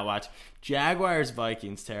 may not watch. Jaguars,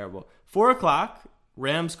 Vikings, terrible. 4 o'clock,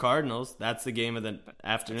 Rams, Cardinals. That's the game of the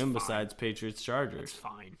afternoon besides Patriots, Chargers. That's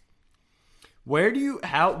fine. What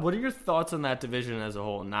are your thoughts on that division as a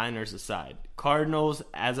whole, Niners aside? Cardinals,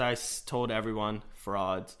 as I told everyone,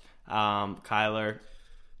 frauds. Kyler.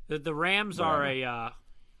 The Rams are a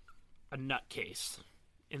nutcase.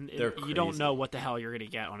 And you don't know what the hell you're going to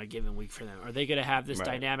get on a given week for them. Are they going to have this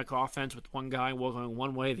dynamic offense with one guy going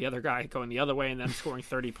one way, the other guy going the other way, and then scoring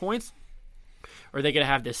 30 points? Or are they going to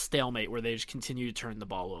have this stalemate where they just continue to turn the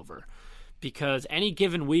ball over? Because any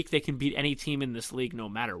given week, they can beat any team in this league no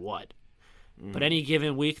matter what. But any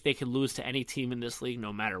given week, they can lose to any team in this league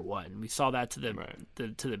no matter what. And we saw that to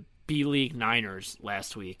the B-League Niners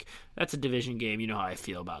last week. That's a division game. You know how I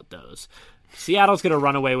feel about those. Seattle's going to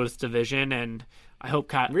run away with its division, and I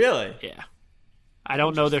hope Really? Yeah. I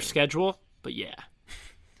don't know their schedule, but yeah.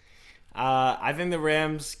 I think the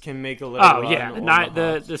Rams can make a little run. Oh, yeah.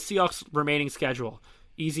 The Seahawks' remaining schedule,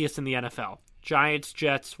 easiest in the NFL. Giants,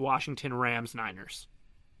 Jets, Washington, Rams, Niners.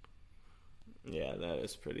 Yeah, that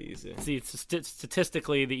is pretty easy. See, it's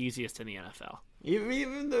statistically the easiest in the NFL.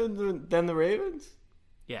 Even than the Ravens?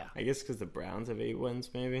 Yeah. I guess because the Browns have 8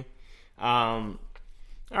 wins, maybe. All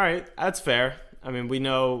right, that's fair. I mean, we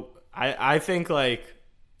know. I think like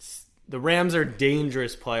the Rams are a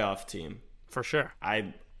dangerous playoff team for sure.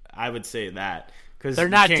 I would say that because they're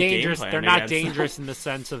not dangerous. They're not dangerous in the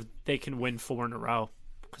sense of they can win 4 in a row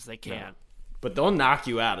because they can't. No. But they'll knock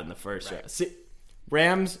you out in the first round. See,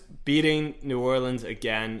 Rams beating New Orleans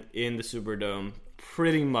again in the Superdome,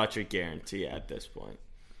 pretty much a guarantee at this point.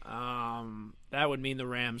 That would mean the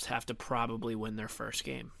Rams have to probably win their first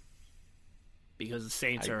game. Because the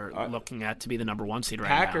Saints are looking at to be the number 1 seed right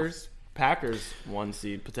now. Packers 1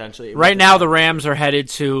 seed potentially. Right now, the Rams are headed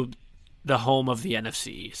to the home of the NFC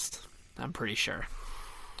East. I'm pretty sure.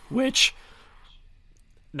 Which,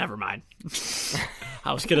 never mind.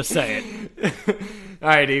 I was gonna say it. All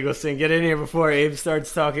right, Eagleson, get in here before Abe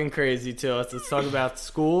starts talking crazy to us. Let's talk about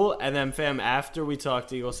school, and then, fam, after we talk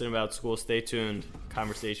to Eagleson about school, stay tuned.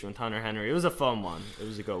 Conversation with Hunter Henry. It was a fun one. It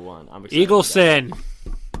was a good one. I'm excited. Eagleson,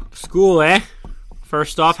 school,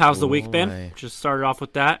 First off, how's the week Boy. been? Just started off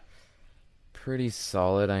with that. Pretty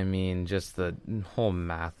solid. I mean, just the whole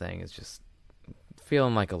math thing is just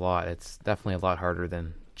feeling like a lot. It's definitely a lot harder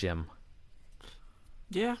than gym.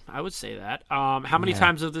 Yeah, I would say that. How many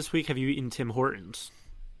times of this week have you eaten Tim Hortons?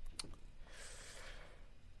 I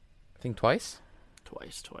think twice.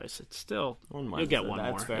 Twice. It's still On you'll Wednesday, get one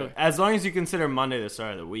that's more. fair. As long as you consider Monday the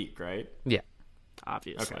start of the week, right? Yeah.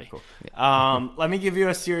 Obviously. Okay, cool. Let me give you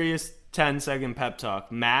a serious 10-second pep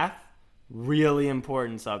talk. Math, really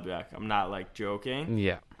important subject. I'm not like joking.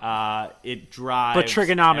 Yeah. It drives But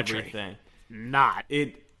trigonometry. everything. Not.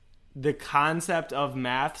 The concept of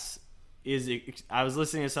maths is. I was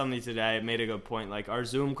listening to something today. It made a good point. Like our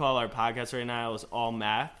Zoom call, our podcast right now is all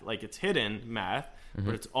math. Like it's hidden math,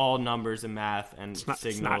 but it's all numbers and math and signals.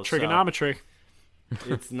 It's not trigonometry.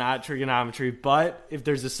 It's not trigonometry. But if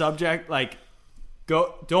there's a subject like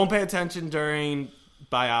don't pay attention during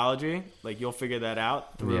biology. Like you'll figure that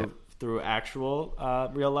out through actual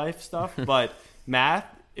real life stuff. But math,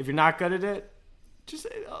 if you're not good at it, just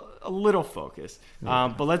a little focus.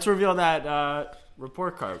 But let's reveal that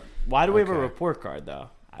report card. Why do we have a report card though?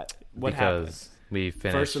 What happened? Because we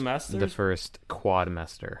finished First semesters? the first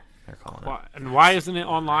quadmester, they're calling it. And why isn't it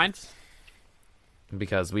online?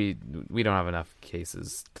 Because we don't have enough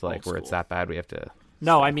cases to like Old where it's school. that bad. We have to.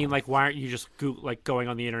 No, I mean, like, why aren't you just going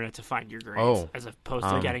on the internet to find your grades as opposed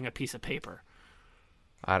to getting a piece of paper?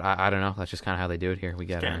 I don't know. That's just kind of how they do it here. We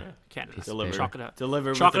get Canada. Deliver. Chalk it up.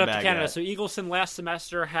 Deliver Chalk with it the up to bag Canada. out. So Eagleson last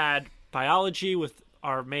semester had biology with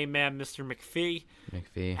our main man, Mr. McPhee.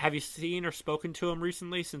 McPhee. Have you seen or spoken to him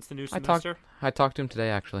recently since the new I semester? talked to him today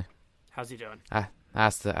actually. How's he doing? I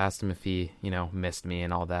asked him if he missed me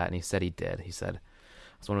and all that, and he said he did. He said I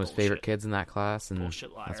was one of his favorite kids in that class. And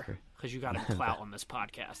Bullshit that's liar. great. Because you got a clout on this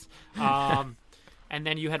podcast. And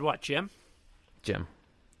then you had what, Jim? Jim.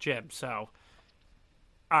 So,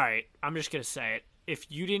 all right, I'm just going to say it. If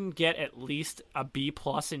you didn't get at least a B+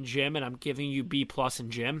 in gym, and I'm giving you B+ in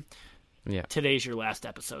gym, Yeah. today's your last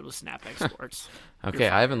episode with Snapback Sports. Okay,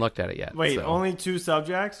 I haven't looked at it yet. Wait, so. only 2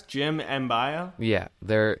 subjects, gym and bio? Yeah,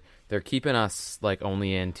 they're keeping us like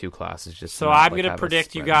only in 2 classes. Just So to not, I'm like, going to have us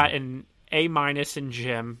predict you spread got out. an A- in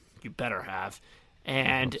gym. You better have.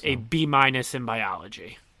 And a B- in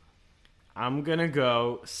biology. I'm going to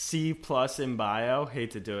go C+ in bio.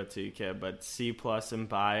 Hate to do it to you, kid, but C+ in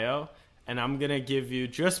bio. And I'm going to give you,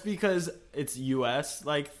 just because it's U.S.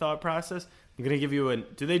 like thought process, I'm going to give you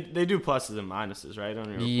they do pluses and minuses, right,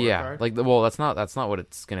 on your report card? like that's not what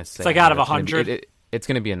it's gonna say. It's like out of It's gonna 100? it's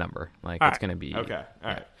gonna be a number. Like All it's right. gonna be Okay, all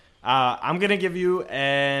right. I'm going to give you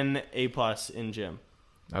an A+ in gym.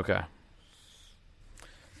 Okay.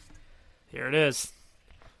 Here it is.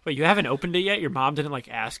 Wait, you haven't opened it yet? Your mom didn't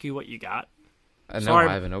ask you what you got? No, Sorry,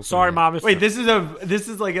 I haven't opened sorry, it. Mom. Wait, this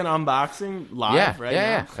is like an unboxing live Yeah, right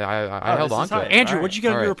yeah, now? yeah. I held this on is to hype. it. Andrew, All what'd you get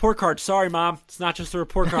on right. your report card? Sorry, Mom. It's not just a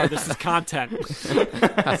report card. This is content.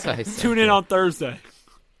 That's what I said. Tune in on Thursday.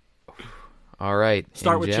 All right.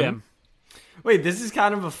 Start in with gym? Jim. Wait, this is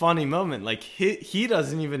kind of a funny moment. Like, he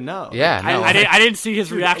doesn't even know. Yeah, no. I didn't see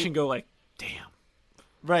his reaction go damn.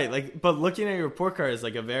 Right, but looking at your report card is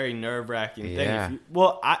like a very nerve-wracking thing. Yeah.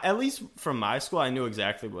 At least from my school, I knew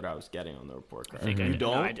exactly what I was getting on the report card. think I You did.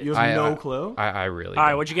 No, don't? I did. You have no clue? I really. All right,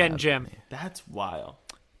 don't what'd you get in have gym? any. That's wild.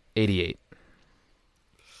 88.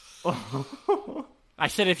 I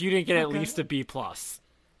said if you didn't get at least a B+.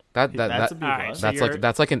 That That's a B+. All right, so that's you're-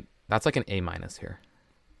 that's like an A- here.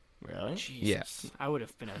 Really? Jesus. I would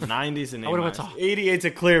have been a 90s and I would've went 88's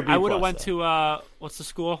a clear B+. I would have went though. to what's the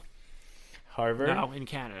school? Harvard? No, in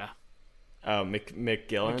Canada. Oh,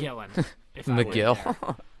 McGillen? McGillen. If I went McGill.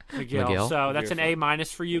 there. McGill. McGill? So that's an Beautiful. A-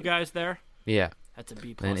 for you guys there. Yeah. That's a B+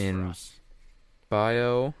 And for in- us.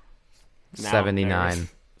 Bio. Now I'm 79. nervous.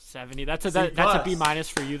 70. That's a C+. B-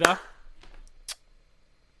 for you though.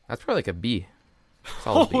 That's probably like a B.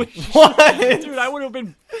 Solid Holy B. What? Dude, I would have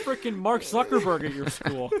been freaking Mark Zuckerberg at your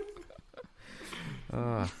school.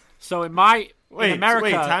 So in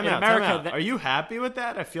America, time in out, America, time out. Are you happy with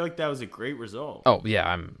that? I feel like that was a great result. Oh yeah,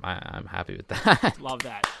 I'm happy with that. love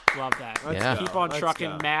that. Let's Yeah. go. Keep on Let's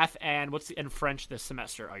trucking go. math and and French this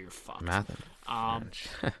semester. Oh, you're fucked. Math.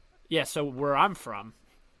 Yeah. So where I'm from,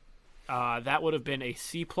 that would have been a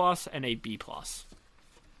C+ and a B+.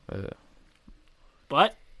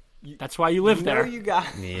 But that's why you live You know there. you got...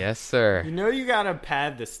 Yes, sir. You know you gotta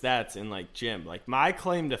pad the stats in gym. Like my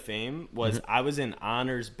claim to fame was I was in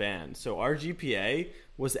honors band, so our GPA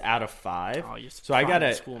was out of 5. Oh, you so I got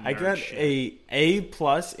private school I nerd got shit. A+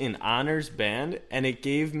 in honors band, and it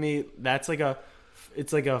gave me it's like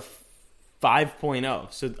a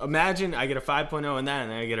 5.0. So imagine I get a 5.0 in that,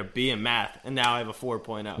 and then I get a B in math, and now I have a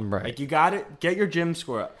 4.0. Right. Like, you got it. Get your gym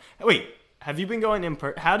score up. Wait, have you been going in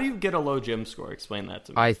how do you get a low gym score? Explain that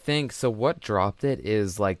to me. I think so. What dropped it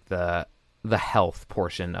is like the health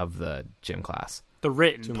portion of the gym class. The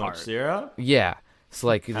written Too part. much syrup? Yeah. So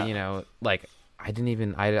like like I don't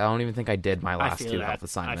even think I did my last I feel 2 that. health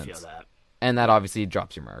assignments. I feel that. And that obviously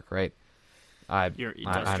drops your mark, right? It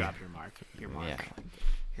does drop your mark. Your mark. Yeah.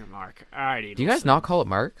 Your mark. All right, Do you guys not call it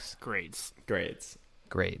marks? grades? Grades.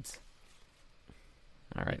 Grades.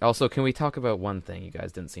 All right. Also, can we talk about one thing you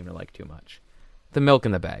guys didn't seem to like too much? The milk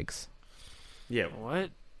in the bags. Yeah.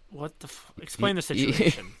 What the? Explain the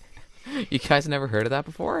situation. You guys never heard of that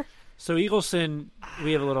before? So Eagleson,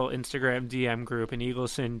 we have a little Instagram DM group, and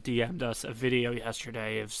Eagleson DM'd us a video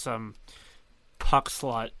yesterday of some puck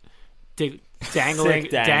slut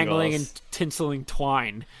dangling and tinseling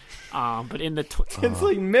twine. But in the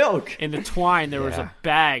Tinseling milk. in the twine there was Yeah. a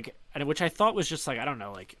bag, and which I thought was just like, I don't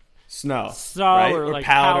know, like Snow. right? Or like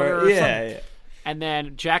powder. or Yeah, something. yeah. And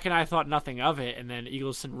then Jack and I thought nothing of it, and then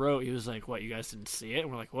Eagleson wrote, he was like, "What, you guys didn't see it?" And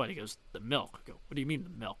we're like, "What?" He goes, "The milk." I go, "What do you mean the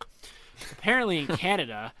milk?" Apparently in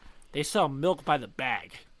Canada, they sell milk by the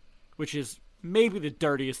bag, which is maybe the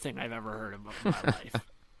dirtiest thing I've ever heard of in my life.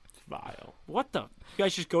 Vile. What the? You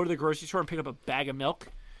guys just go to the grocery store and pick up a bag of milk?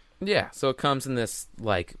 Yeah. So it comes in this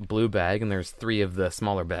like blue bag, and there's 3 of the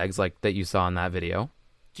smaller bags like that you saw in that video.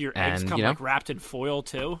 Do your eggs And, come you know? like wrapped in foil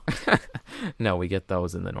too? No, we get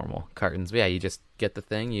those in the normal cartons. But yeah, you just get the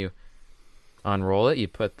thing, you unroll it, you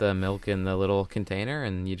put the milk in the little container,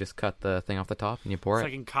 and you just cut the thing off the top, and you pour It's it.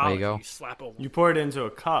 like in There college, you go. you slap a. You pour it into a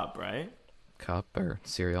cup, right? Cup or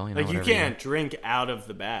cereal, you know, Like, you whatever can't drink out of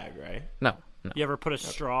the bag, right? No. You ever put a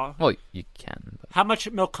straw? Well, you can. But How much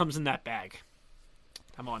milk comes in that bag?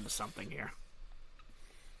 I'm on to something here.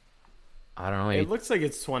 I don't know. It Maybe looks like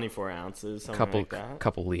it's 24 ounces, a something couple like that.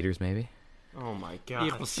 couple liters, maybe. Oh my god.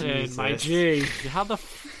 Eagleson, my Jesus. G. How the?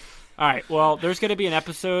 All right. Well, there's going to be an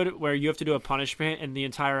episode where you have to do a punishment, and the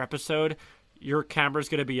entire episode, your camera's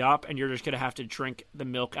going to be up, and you're just going to have to drink the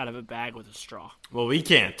milk out of a bag with a straw. Well, we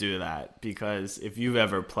can't do that because if you've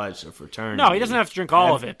ever pledged a fraternity. No, he doesn't have to drink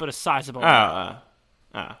all of it, but a sizable.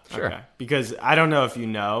 Sure. Okay. Because I don't know if you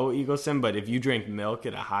know, Eagleson, but if you drink milk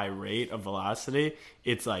at a high rate of velocity,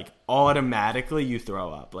 it's like automatically you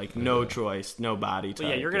throw up. Like, no choice, no body type. But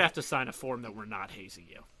yeah, you're going to have to sign a form that we're not hazing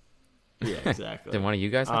you. Yeah, exactly. Then one of you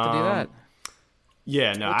guys have to do that.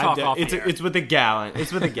 Yeah, no, We'll talk off the air. it's with a gallon.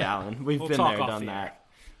 It's with a gallon. We've We'll been talk there, off done the air.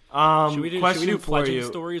 that. Should we do Question for pledging you.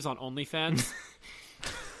 stories on OnlyFans?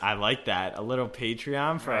 I like that. A little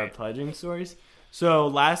Patreon for our Right. pledging stories. So,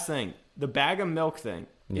 last thing, the bag of milk thing.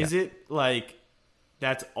 Yeah. Is it like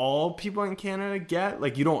that's all people in Canada get?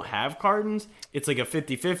 Like, you don't have cartons? It's like a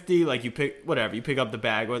 50-50, like you pick whatever, you pick up the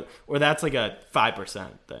bag, or that's like a 5%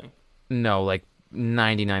 thing. No, like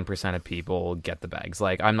 99% of people get the bags.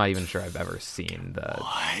 Like, I'm not even sure I've ever seen the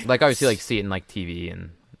like, obviously, like, see it in like TV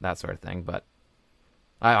and that sort of thing, but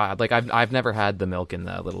I've never had the milk in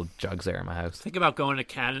the little jugs there in my house. Think about going to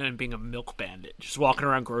Canada and being a milk bandit, just walking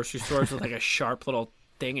around grocery stores with like a sharp little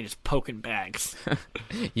thing and just poking bags.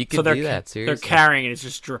 You So could they're do that, they're seriously. carrying it, it's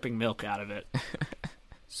just dripping milk out of it.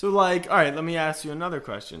 So, like, all right, let me ask you another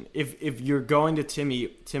question. If you're going to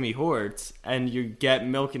Timmy Hort's and you get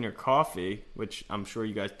milk in your coffee, which I'm sure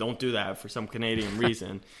you guys don't do that for some Canadian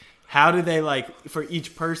reason, how do they, like, for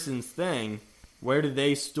each person's thing, where do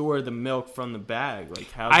they store the milk from the bag? Like,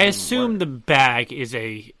 how? I assume the bag is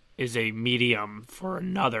a medium for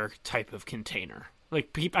another type of container.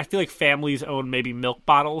 Like, I feel like families own maybe milk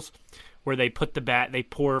bottles where they put they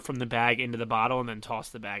pour from the bag into the bottle and then toss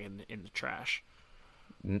the bag in the trash.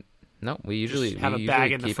 No, we usually have a we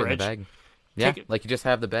bag usually in the keep it in fridge. the bag. Yeah, Take it- like you just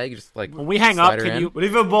have the bag, you just like When we hang slide up, her can in. you? What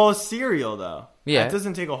if a bowl of cereal though? Yeah. that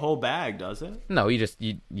doesn't take a whole bag, does it? No, you just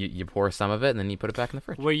you pour some of it and then you put it back in the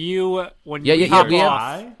fridge. Were you when Yeah, you yeah, hop we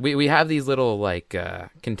off? have we have these little like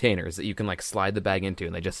containers that you can like slide the bag into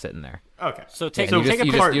and they just sit in there. Okay, So take Yeah, you take just- a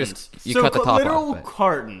you picture. just- you cut the top off, literal but-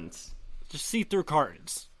 cartons. Just see through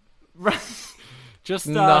cartons. Right. Just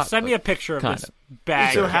Not- send me a picture of kind this of.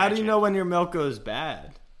 bag. So of how do you magic. know when your milk goes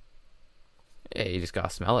bad? Yeah, you just gotta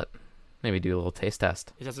smell it. Maybe do a little taste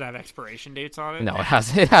test. It doesn't have expiration dates on it? No, it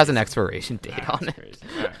has an expiration date on it. Crazy.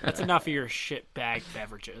 All right. That's enough of your shit bag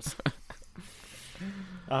beverages.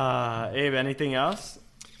 Abe, anything else?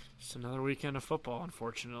 Just another weekend of football,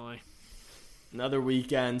 unfortunately. Another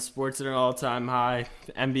weekend. Sports at an all-time high.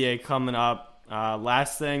 NBA coming up.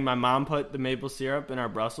 Last thing, my mom put the maple syrup in our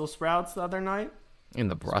Brussels sprouts the other night. In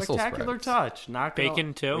the Brussels Spectacular sprouts. touch. Not gonna-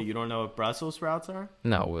 Bacon, too? Wait, you don't know what Brussels sprouts are?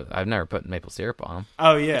 No, I've never put maple syrup on them.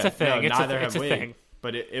 Oh yeah, It's a thing. No, it's neither a have we. thing.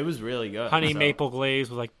 but it was really good. Honey so maple glaze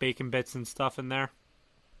with like bacon bits and stuff in there.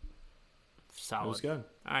 Solid. It was good.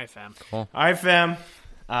 All right, fam. All right, fam.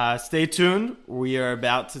 Stay tuned. We are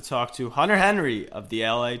about to talk to Hunter Henry of the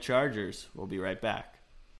LA Chargers. We'll be right back.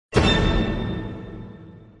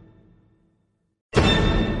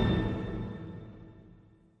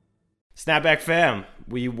 Snapback fam,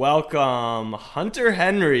 we welcome Hunter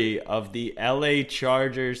Henry of the LA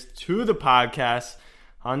Chargers to the podcast.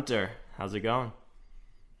 Hunter, how's it going?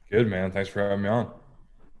 Good, man. Thanks for having me on.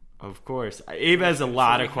 Of course. Abe has a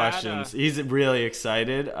lot of questions. He's really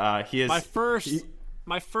excited. He is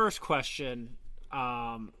my first question,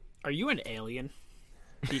 are you an alien?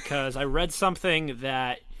 Because I read something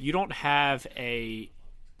that you don't have a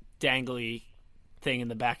dangly thing in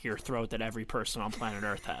the back of your throat that every person on planet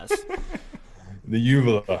Earth has. The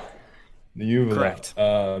uvula. Correct.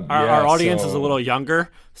 Our audience is a little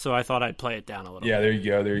younger, so I thought I'd play it down a little. Yeah,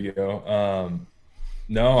 there you go.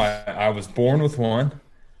 No, I was born with one,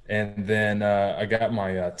 and then I got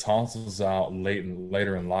my tonsils out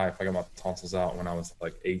later in life. I got my tonsils out when I was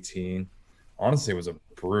like 18. Honestly, it was a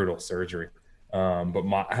brutal surgery. But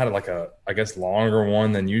I had like I guess longer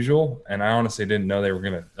one than usual, and I honestly didn't know they were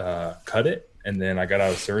gonna cut it. And then I got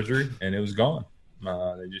out of surgery, and it was gone.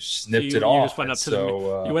 They just snipped it off. You just went up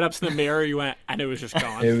to you went up to the mirror, and it was just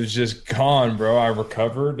gone. It was just gone, bro. I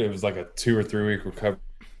recovered. It was like a 2 or 3 week recovery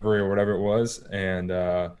or whatever it was. And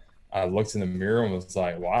I looked in the mirror and was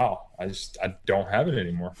like, wow, I don't have it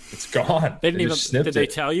anymore. It's gone. Did they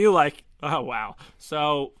tell you? Like, oh, wow.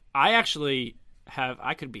 So I actually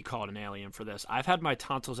I could be called an alien for this. I've had my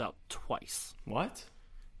tonsils out twice. What?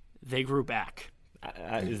 They grew back.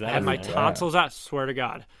 Is that I had my tonsils out. Swear to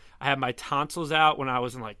God, I had my tonsils out when I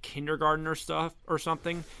was in like kindergarten or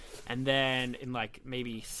something, and then in like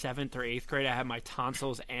maybe 7th or 8th grade, I had my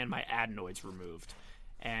tonsils and my adenoids removed,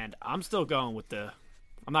 and I'm still going with the.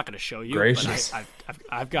 I'm not going to show you, Gracious. but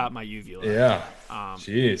I've got my uvula. Yeah.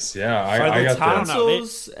 Jeez. Yeah. I got got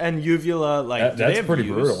tonsils and uvula like that's pretty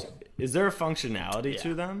brutal. Is there a functionality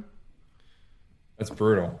to them? That's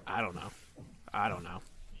brutal. I don't know.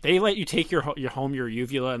 They let you take your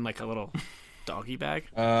uvula in like a little doggy bag?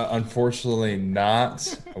 Unfortunately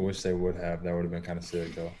not. I wish they would have. That would have been kind of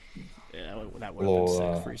sick, though. Yeah, that would have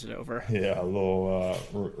been sick. Freeze it over. Yeah, a little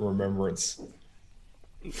remembrance.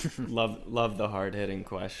 Love the hard-hitting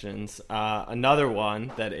questions. Another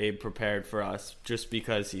one that Abe prepared for us just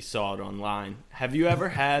because he saw it online. Have you ever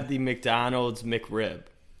had the McDonald's McRib?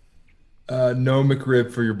 No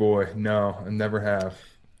McRib for your boy. No, I never have.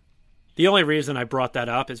 The only reason I brought that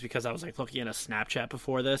up is because I was like looking at a Snapchat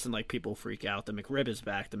before this, and like people freak out. The McRib is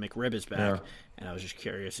back. The McRib is back. Yeah. And I was just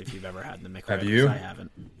curious if you've ever had the McRib. Have you? I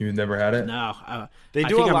haven't. You've never had it? No. They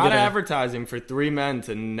do a lot of advertising for 3 men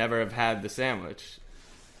to never have had the sandwich.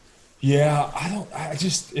 Yeah,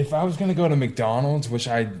 if I was going to go to McDonald's, which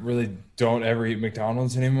I really don't ever eat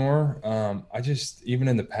McDonald's anymore, even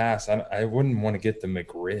in the past, I wouldn't want to get the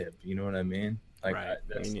McRib. You know what I mean? Like, right.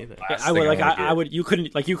 That's Me neither. I would. You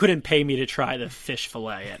couldn't pay me to try the fish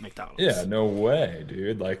fillet at McDonald's. Yeah, no way,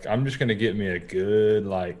 dude. Like, I'm just gonna get me a good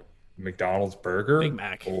McDonald's burger, Big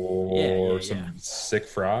Mac, or some sick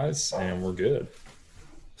fries, and we're good.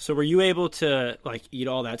 So, were you able to eat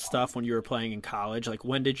all that stuff when you were playing in college? Like,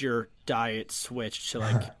 when did your diet switch to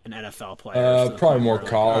an NFL player? Probably more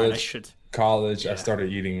college. College, Yeah. I started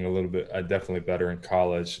eating a little bit. Definitely better in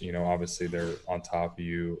college. You know, obviously they're on top of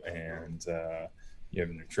you, and you have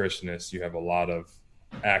a nutritionist. You have a lot of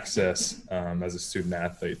access as a student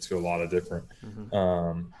athlete to a lot of different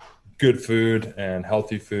good food and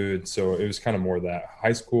healthy food. So it was kind of more that.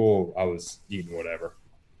 High school, I was eating whatever.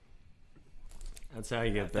 That's how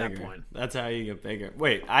you get At bigger. that point. That's how you get bigger.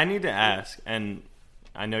 Wait, I need to ask, and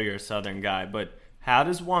I know you're a Southern guy, but how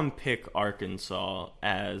does one pick Arkansas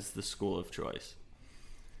as the school of choice?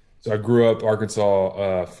 So I grew up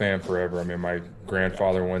Arkansas fan forever. I mean, my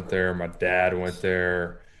grandfather went there. My dad went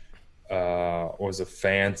there. Was a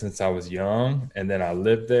fan since I was young, and then I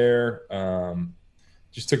lived there.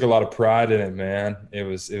 Just took a lot of pride in it, man. It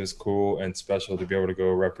was cool and special to be able to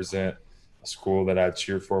go represent a school that I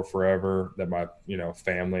cheered for forever, that my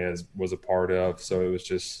family was a part of. So it was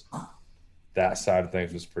just that side of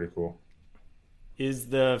things was pretty cool. Is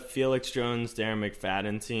the Felix Jones, Darren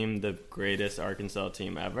McFadden team the greatest Arkansas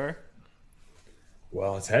team ever?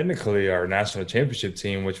 Well, technically our national championship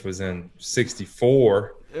team, which was in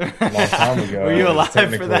 '64, a long time ago. Were you alive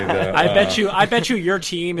for that? I bet you your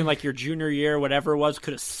team in your junior year, whatever it was,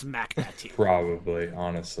 could have smacked that team. Probably,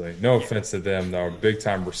 honestly. No offense to them, though. Big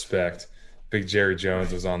time respect. Big Jerry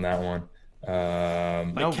Jones was on that one.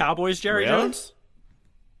 Cowboys Jerry Jones?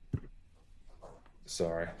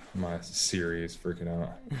 Sorry, my Siri is freaking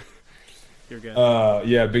out. You're good.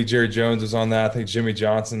 Yeah, Big Jerry Jones was on that. I think Jimmy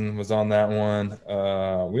Johnson was on that one.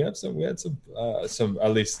 We had some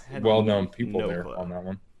at least well-known people there on that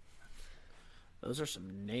one. Those are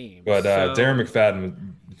some names. But Darren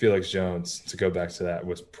McFadden, Felix Jones, to go back to that,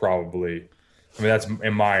 was probably, I mean, that's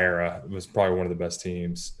in my era, it was probably one of the best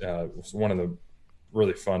teams. It was one of the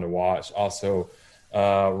really fun to watch. Also,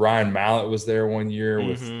 Ryan Mallett was there one year.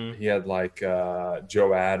 He had like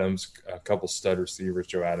Joe Adams, a couple stud receivers.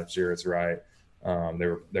 Joe Adams, Jared's right.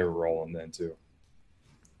 They were rolling then too.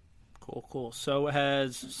 Cool. So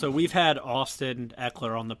we've had Austin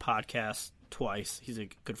Eckler on the podcast twice. He's a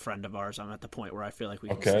good friend of ours. I'm at the point where I feel like we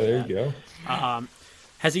can say there you go.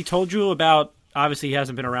 Has he told you about? Obviously, he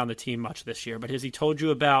hasn't been around the team much this year, but has he told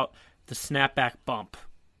you about the snapback bump?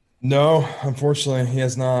 No, unfortunately, he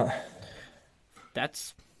has not.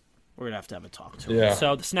 We're going to have a talk to him. Yeah.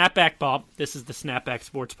 So the snapback bump, this is the Snapback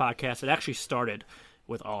Sports Podcast. It actually started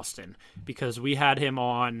with Austin because we had him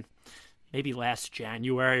on maybe last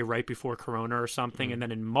January, right before Corona or something. And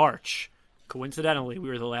then in March, coincidentally, we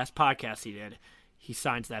were the last podcast he did. He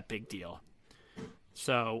signs that big deal.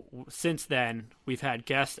 So since then, we've had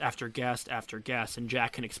guest after guest after guest, and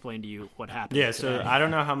Jack can explain to you what happened. Yeah, today. so I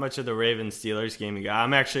don't know how much of the Ravens-Steelers game you got.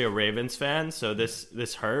 I'm actually a Ravens fan, so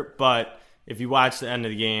this hurt. But if you watch the end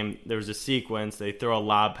of the game, there was a sequence. They throw a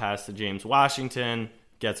lob pass to James Washington,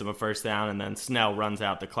 gets him a first down, and then Snell runs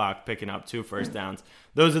out the clock, picking up 2 first downs.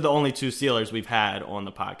 Those are the only 2 Steelers we've had on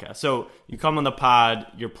the podcast. So you come on the pod,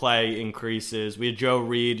 your play increases. We had Joe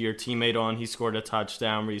Reed, your teammate, on. He scored a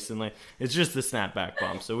touchdown recently. It's just the snapback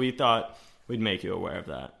bump. So we thought we'd make you aware of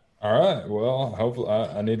that. All right. Well, hopefully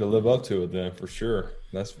I need to live up to it then for sure.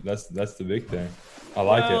 That's the big thing. I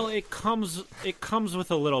like it. Well, it comes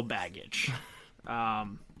with a little baggage.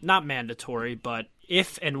 Not mandatory, but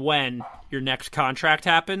if and when your next contract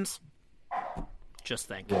happens, just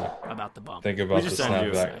think about the bump. Think about the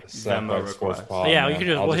snapback sports pod. Yeah, you can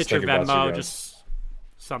we'll hit your Venmo, just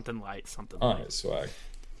something light. All right, swag.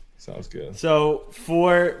 Sounds good. So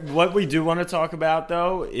for what we do want to talk about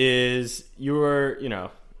though is the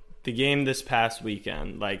game this past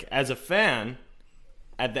weekend. Like as a fan,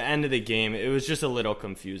 at the end of the game, it was just a little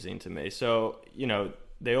confusing to me. So,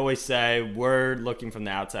 they always say we're looking from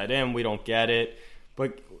the outside in, we don't get it.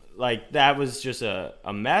 But like that was just a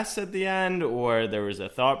mess at the end, or there was a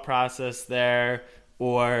thought process there,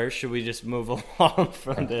 or should we just move along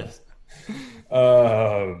from this?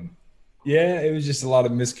 Yeah, it was just a lot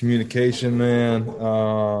of miscommunication, man.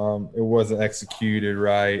 It wasn't executed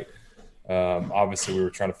right. Obviously, we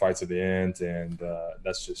were trying to fight to the end, and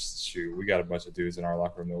that's just shoot. We got a bunch of dudes in our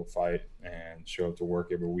locker room that will fight and show up to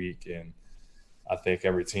work every week, and I think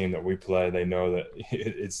every team that we play, they know that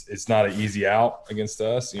it's not an easy out against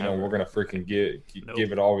us. We're gonna freaking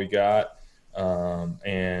give it all we got,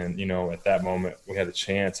 and at that moment, we had a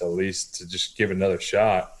chance at least to just give it another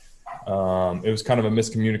shot. It was kind of a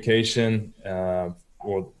miscommunication.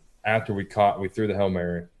 Well, after we threw the Hail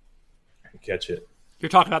Mary, we catch it. You're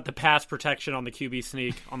talking about the pass protection on the QB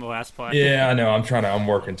sneak on the last play. Yeah, I know. I'm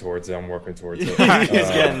working towards it. He's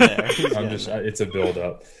getting there. It's a build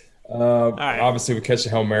up. Right. Obviously, we catch the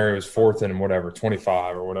Hail Mary. It was 4th and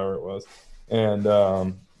 25 or whatever it was, and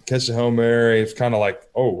catch the Hail Mary. It's kind of like,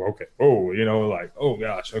 oh, okay, oh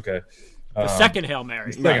gosh, okay. The second Hail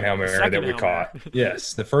Mary. The second Hail Mary that we caught.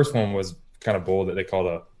 Yes, the first one was kind of bold that they called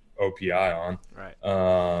a OPI on. Right.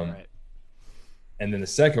 Right. And then the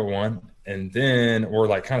second one, and then we're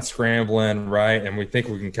like kind of scrambling, right? And we think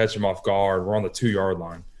we can catch them off guard. We're on the 2-yard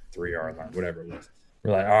line, 3-yard line, whatever it was.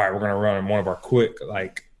 We're like, all right, we're going to run one of our quick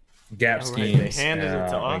gap schemes. They handed it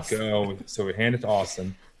to Austin. So we hand it to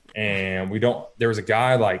Austin, and there was a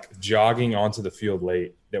guy jogging onto the field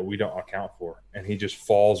late that we don't account for, and he just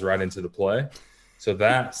falls right into the play. So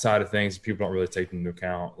that side of things, people don't really take into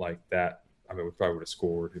account like that. I mean, we probably would have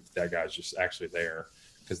scored if that guy's just actually there,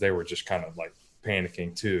 because they were just kind of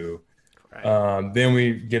panicking too. Right. Then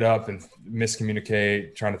we get up and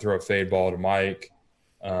miscommunicate, trying to throw a fade ball to Mike.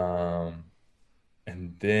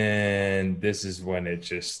 And then this is when it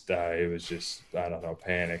was just, I don't know,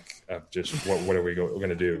 panic of just what are we going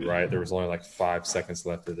to do, right? There was only 5 seconds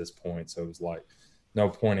left at this point. So it was no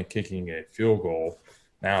point in kicking a field goal.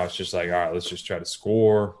 Now it's just all right, let's just try to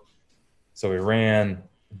score. So we ran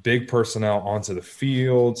big personnel onto the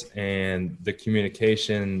field, and the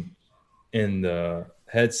communication in the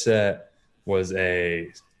headset was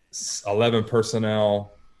 11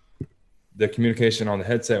 personnel. The communication on the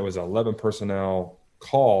headset was 11 personnel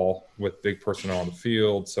call with big personnel on the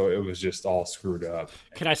field, so it was just all screwed up.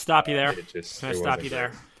 Can I stop you there?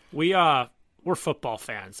 We we're football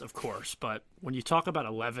fans, of course, but when you talk about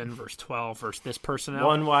 11 versus 12 versus this personnel,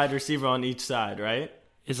 One wide receiver on each side, right?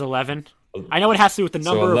 is 11. I know it has to do with the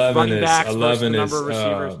number of running backs versus the number of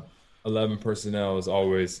receivers. 11 personnel is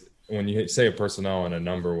always, when you say a personnel and a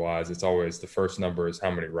number wise, it's always the first number is how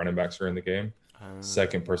many running backs are in the game. The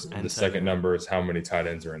second number is how many tight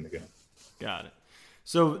ends are in the game. Got it.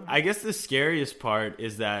 So I guess the scariest part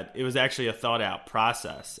is that it was actually a thought out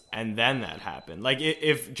process, and then that happened. Like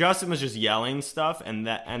if Justin was just yelling stuff and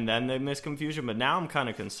then they missed confusion, but now I'm kind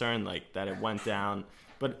of concerned like that it went down.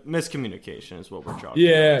 But miscommunication is what we're talking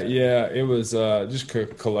about. Yeah, it was just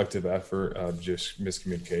collective effort of just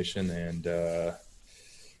miscommunication and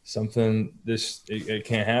something. It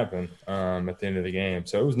can't happen at the end of the game.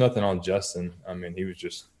 So it was nothing on Justin. I mean, he was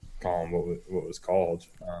just calling what was called.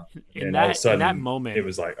 And all of a sudden, in that moment, it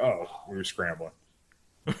was like, oh, we were scrambling.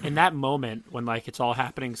 In that moment, when like it's all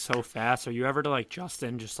happening so fast, are you ever to like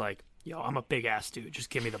Justin, just like, yo, I'm a big ass dude,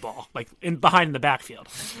 just give me the ball, like behind the backfield?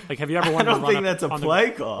 Like, have you ever wanted? I don't think that's a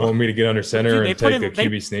play call. Want me to get under center and take a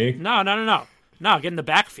QB sneak? No. Get in the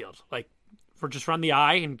backfield, like. For just run the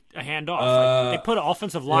eye and a handoff. Like, they put an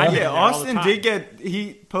offensive line. Yeah, Austin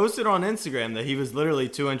he posted on Instagram that he was literally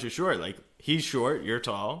 2 inches short. Like, he's short, you're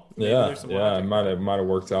tall. Maybe it might have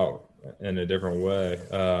worked out in a different way.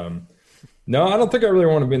 No, I don't think I really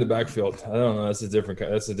want to be in the backfield. I don't know. That's a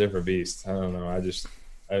different beast. I don't know.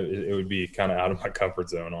 It would be kind of out of my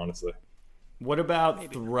comfort zone, honestly. What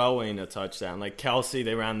about throwing a touchdown? Like Kelsey,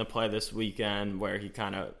 they ran the play this weekend where he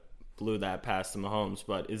kind of blew that past to Mahomes,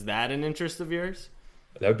 but is that an interest of yours?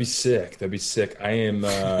 That'd be sick. I am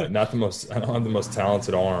I don't have the most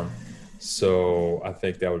talented arm, so I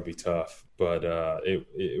think that would be tough. But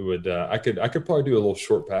it would. I could probably do a little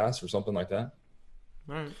short pass or something like that.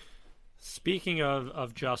 All right. Speaking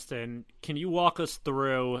of Justin, can you walk us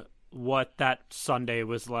through what that Sunday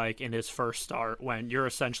was like in his first start when you're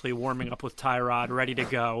essentially warming up with Tyrod, ready to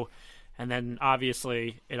go? And then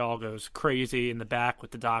obviously it all goes crazy in the back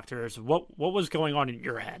with the doctors. What was going on in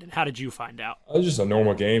your head, and how did you find out? It was just a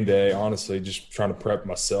normal game day, honestly, just trying to prep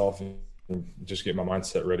myself and just get my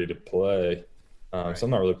mindset ready to play. So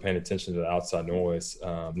I'm not really paying attention to the outside noise.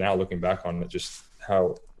 Now looking back on it, just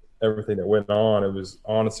how everything that went on, it was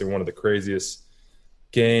honestly one of the craziest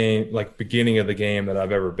beginning of the game that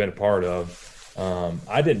I've ever been a part of.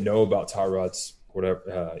 I didn't know about Tyrod's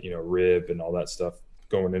rib and all that stuff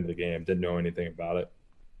going into the game. Didn't know anything about it.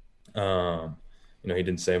 He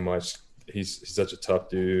didn't say much. He's such a tough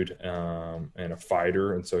dude and a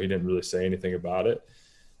fighter, and so he didn't really say anything about it.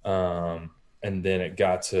 And then it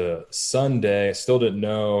got to Sunday. I still didn't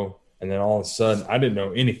know. And then all of a sudden, I didn't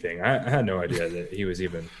know anything. I had no idea that he was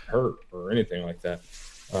even hurt or anything like that.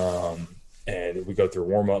 And we go through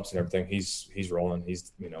warm-ups and everything. He's rolling.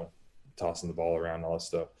 He's, tossing the ball around and all that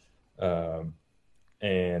stuff.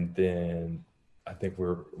 And then I think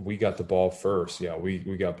we got the ball first. Yeah, we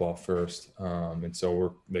got ball first. And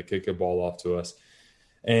so they kick the ball off to us.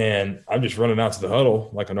 And I'm just running out to the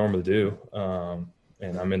huddle like I normally do.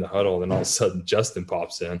 And I'm in the huddle, and all of a sudden Justin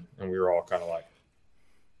pops in, and we were all kind of like,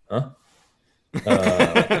 huh?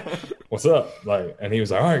 What's up? And he was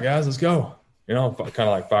like, all right, guys, let's go. Kind of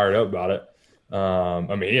like fired up about it.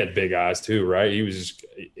 He had big eyes too, right?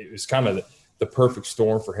 It was kind of the perfect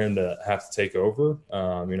storm for him to have to take over.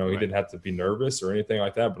 He didn't have to be nervous or anything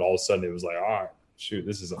like that, but all of a sudden it was like, all right, shoot,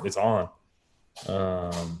 it's on.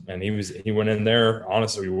 And he went in there.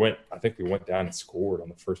 Honestly, I think we went down and scored on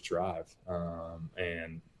the first drive.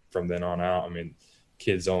 And from then on out,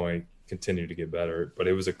 kids only continue to get better, but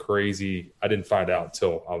it was I didn't find out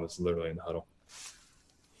until I was literally in the huddle.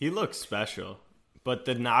 He looked special, but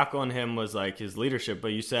the knock on him was like his leadership.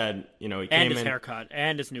 But you said, he came and his in, haircut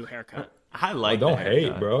and his new haircut. I like. Don't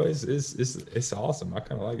hate, bro. It's awesome. I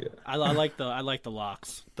kind of like it. I like the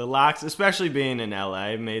locks. The locks, especially being in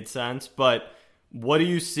LA, made sense. But what do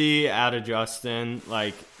you see out of Justin?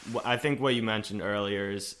 Like, I think what you mentioned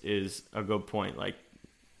earlier is a good point. Like,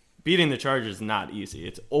 beating the Chargers is not easy.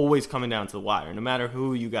 It's always coming down to the wire, no matter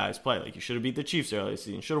who you guys play. Like, you should have beat the Chiefs earlier this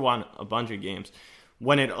season. Should have won a bunch of games.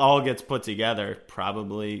 When it all gets put together,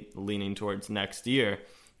 probably leaning towards next year,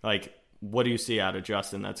 like, what do you see out of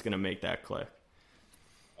Justin that's going to make that click?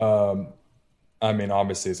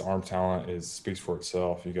 Obviously his arm talent speaks for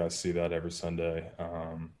itself. You guys see that every Sunday.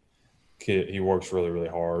 He works really, really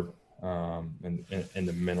hard in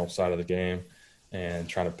the mental side of the game and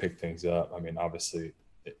trying to pick things up. Obviously,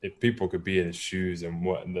 if people could be in his shoes and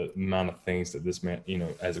what the amount of things that this man,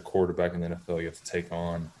 as a quarterback in the NFL, you have to take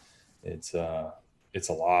on, it's a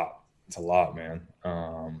lot. It's a lot, man.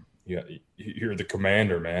 you're the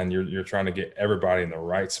commander, man. You're trying to get everybody in the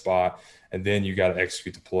right spot, and then you got to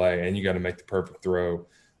execute the play, and you got to make the perfect throw.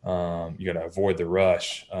 You got to avoid the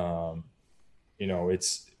rush.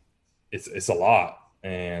 It's a lot,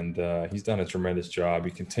 and he's done a tremendous job.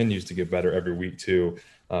 He continues to get better every week too,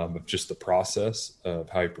 of just the process of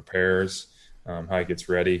how he prepares, how he gets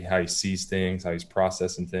ready, how he sees things, how he's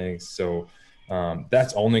processing things. So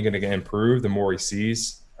that's only going to get improved the more he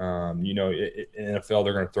sees. In NFL,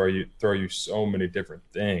 they're going to throw you so many different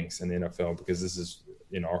things in the NFL because this is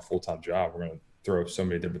our full-time job. We're going to throw so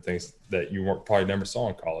many different things that you probably never saw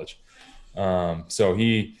in college. So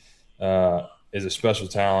he is a special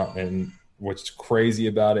talent, and what's crazy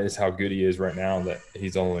about it is how good he is right now. That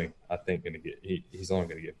he's only, I think, he's only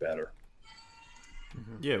going to get better.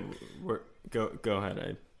 Yeah, go ahead,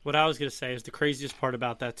 Ed. What I was going to say is the craziest part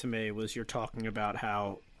about that to me was you're talking about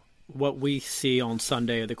how what we see on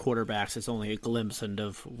Sunday of the quarterbacks is only a glimpse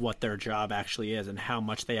into what their job actually is and how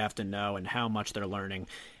much they have to know and how much they're learning.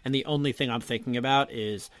 And the only thing I'm thinking about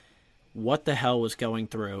is what the hell was going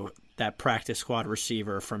through that practice squad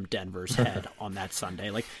receiver from Denver's head on that Sunday.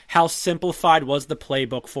 Like, how simplified was the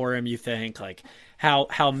playbook for him, you think? Like, how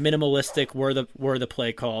minimalistic were the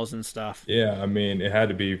play calls and stuff? Yeah, I mean, it had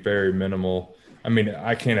to be very minimal. I mean,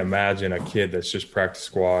 I can't imagine a kid that's just practice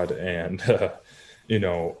squad and that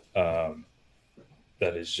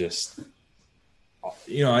is just,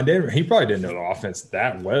 he probably didn't know the offense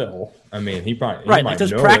that well. I mean, he might know it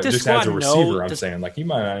just as a receiver. I'm saying, like, he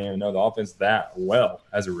might not even know the offense that well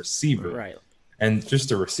as a receiver. Right. And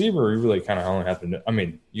just a receiver, you really kind of only have to know. I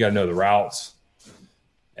mean, you got to know the routes,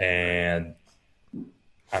 and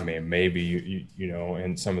I mean, maybe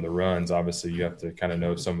in some of the runs, obviously you have to kind of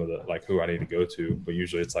know some of the, like, who I need to go to. But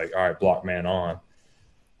usually it's like, all right, block man on.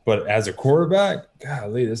 But as a quarterback,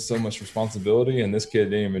 golly, there's so much responsibility, and this kid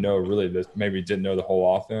didn't even know maybe didn't know the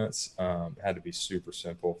whole offense. It had to be super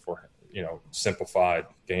simple for simplified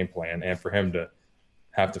game plan, and for him to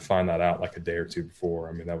have to find that out like a day or two before.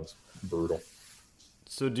 I mean, that was brutal.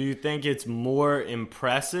 So do you think it's more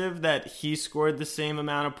impressive that he scored the same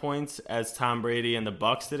amount of points as Tom Brady and the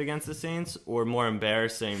Bucs did against the Saints, or more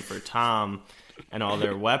embarrassing for Tom and all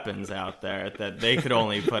their weapons out there that they could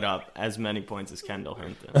only put up as many points as Kendall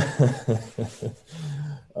Hinton?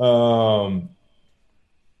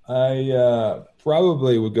 I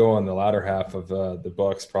probably would go on the latter half of the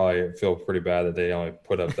Bucs. Probably feel pretty bad that they only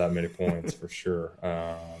put up that many points for sure.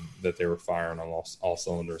 That they were firing on all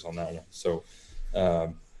cylinders on that one. So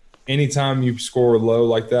anytime you score low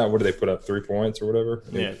like that, what do they put up, 3 points or whatever?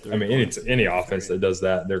 Yeah, I mean, any offense that does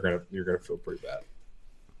that, you're gonna feel pretty bad.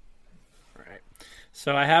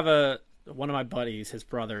 So I have one of my buddies, his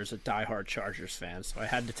brother is a diehard Chargers fan, so I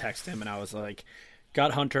had to text him, and I was like,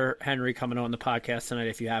 got Hunter Henry coming on the podcast tonight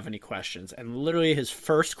if you have any questions. And literally his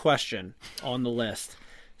first question on the list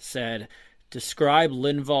said, describe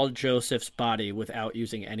Linval Joseph's body without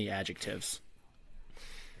using any adjectives.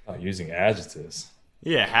 Using adjectives?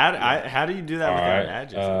 Yeah, how do you do that without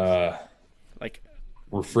adjectives? Like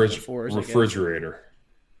refrigerator.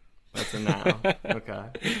 That's a noun. Okay.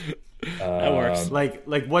 That works. Like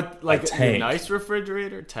what? Like a nice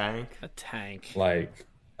refrigerator tank. A tank. Like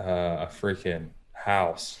a freaking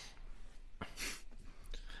house.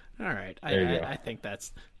 All right. I think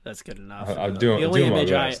that's good enough. I'm doing my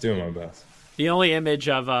best. The only image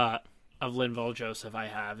of Linval Joseph I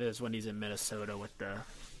have is when he's in Minnesota with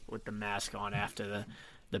the mask on after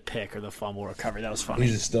the pick or the fumble recovery. That was funny.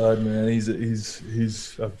 He's a stud, man. He's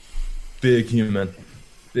a big human,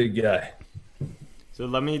 big guy. So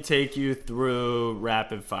let me take you through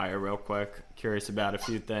rapid fire real quick. Curious about a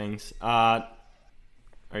few things. Are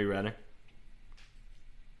you ready?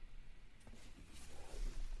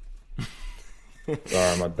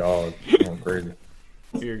 Sorry, my dog going crazy.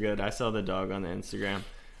 You're good. I saw the dog on the Instagram.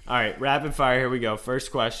 All right, rapid fire. Here we go.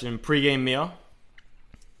 First question: pregame meal.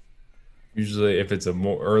 Usually, if it's a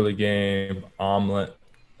more early game, omelet,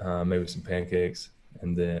 maybe some pancakes,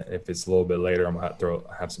 and then if it's a little bit later, I'm gonna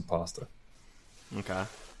have some pasta. Okay.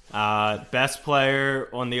 Best player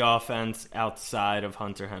on the offense outside of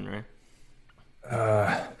Hunter Henry?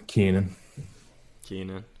 Keenan.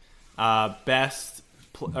 Best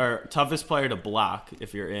or toughest player to block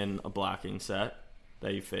if you're in a blocking set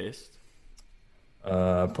that you faced?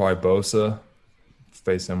 Probably Bosa.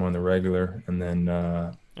 Face him on the regular, and then.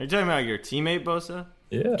 Are you talking about your teammate Bosa?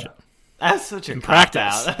 Yeah. That's such a cop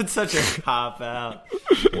out. That's such a cop out.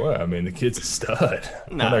 What? I mean, the kid's a stud.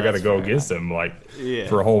 No, I got to go against him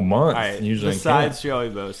for a whole month. All right. Usually besides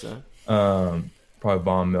Joey Bosa, probably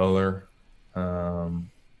Von Miller,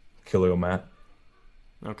 Khalil Mack.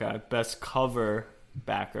 Okay. Best cover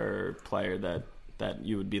backer player that that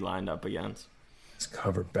you would be lined up against? It's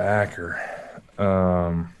cover backer.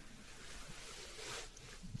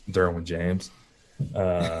 Derwin James.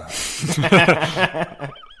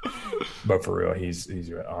 But for real, he's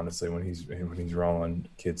honestly when he's rolling,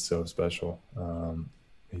 kid's so special.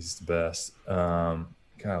 He's the best.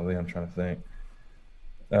 Golly, I'm trying to think.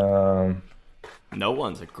 No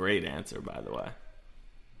one's a great answer, by the way.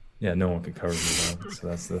 Yeah, no one can cover me though. So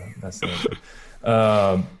that's the answer.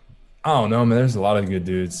 I don't know, man. There's a lot of good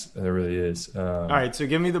dudes. There really is. All right, so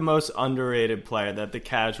give me the most underrated player that the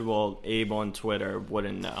casual Abe on Twitter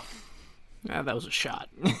wouldn't know. Yeah, that was a shot.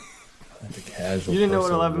 The casual. You didn't know what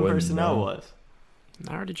person 11 wouldn't personnel know. was.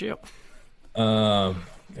 Nor did you.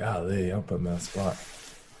 Golly, I'll put me on the spot.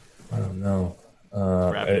 I don't know.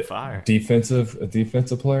 Rapid fire. A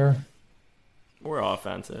defensive player. Or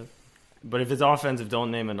offensive. But if it's offensive,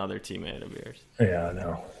 don't name another teammate of yours. Yeah, I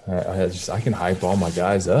know. I can hype all my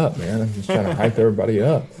guys up, man. I'm just trying to hype everybody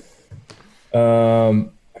up.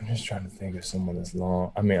 I'm just trying to think of someone that's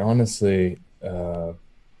long. I mean, honestly, Demario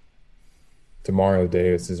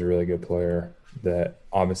Davis is a really good player. That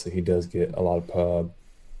obviously he does get a lot of pub,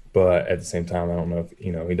 but at the same time, I don't know if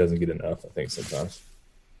he doesn't get enough. I think sometimes.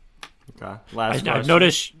 Okay. Last I question.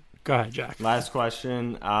 noticed. Go ahead, Jack. Last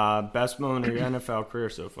question. Best moment of your NFL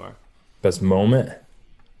career so far? Best moment?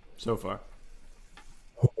 So far.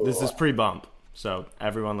 This is pre-bump, so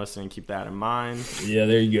everyone listening, keep that in mind. Yeah,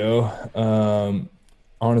 there you go.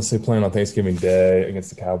 Honestly, playing on Thanksgiving Day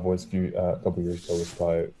against the Cowboys a couple years ago was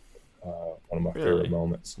probably one of my favorite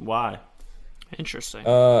moments. Why? Interesting.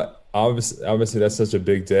 Obviously, that's such a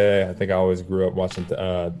big day. I think I always grew up watching,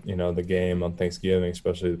 the game on Thanksgiving,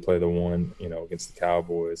 especially to play the one, against the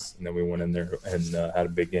Cowboys, and then we went in there and had a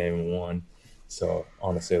big game and won. So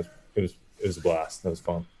honestly, it was a blast. That was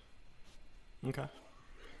fun. Okay.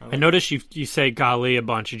 I noticed you say golly a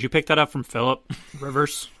bunch. Did you pick that up from Phillip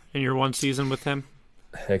Rivers in your one season with him?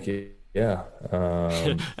 Heck yeah.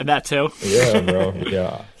 And that too? Yeah,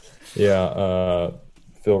 bro. Yeah.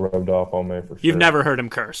 Phil rubbed off on me for sure. You've never heard him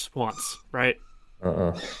curse once, right?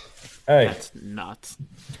 Hey. That's nuts.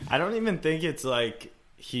 I don't even think it's like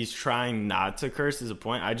he's trying not to curse is a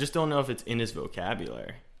point. I just don't know if it's in his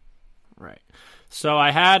vocabulary. Right. So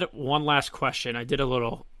I had one last question. I did a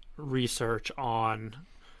little research on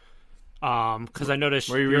because I noticed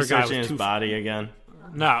Were you your guy researching was his body again?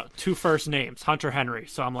 No, 2 first names, Hunter Henry.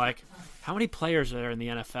 So I'm like, how many players are there in the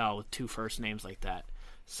NFL with 2 first names like that?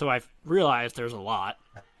 So I've realized there's a lot.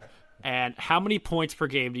 And how many points per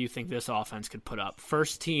game do you think this offense could put up?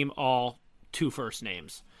 First team, all 2 first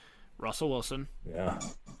names. Russell Wilson. Yeah.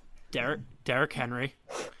 Derrick Henry.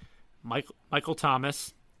 Michael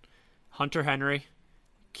Thomas. Hunter Henry.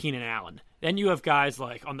 Keenan Allen. Then you have guys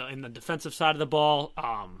like in the defensive side of the ball,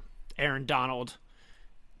 Aaron Donald,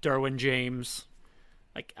 Derwin James.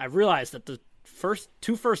 Like I realized that the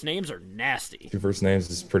two first names are nasty. 2 first names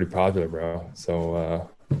is pretty popular, bro. So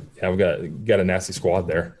we've got a nasty squad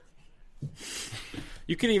there.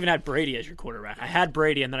 You could even have Brady as your quarterback. I had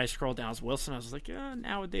Brady, and then I scrolled down as Wilson. I was like,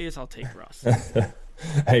 nowadays I'll take Russ.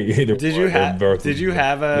 Hey, did you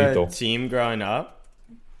have a lethal team growing up?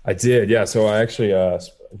 I did, yeah. So I actually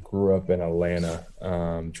grew up in Atlanta,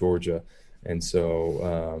 Georgia, and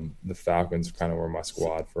so the Falcons kind of were my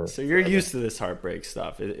squad for. So you're used to this heartbreak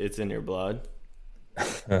stuff. It's in your blood.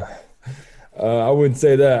 I wouldn't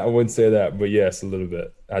say that, but yes, a little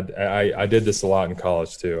bit. I did this a lot in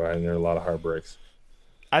college too. There are a lot of heartbreaks.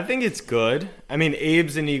 I think it's good. I mean,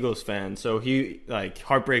 Abe's an Eagles fan, so he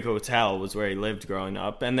Heartbreak Hotel was where he lived growing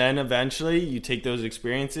up, and then eventually you take those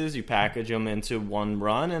experiences, you package them into one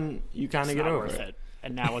run, and you kind of get over it.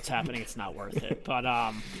 And now what's happening? It's not worth it.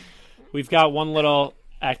 But we've got one little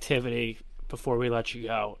activity before we let you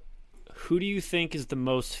go. Who do you think is the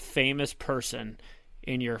most famous person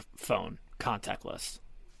in your phone contact list?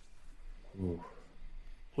 Ooh.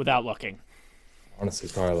 Without looking. Honestly,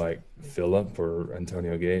 probably like Phillip or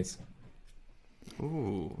Antonio Gates.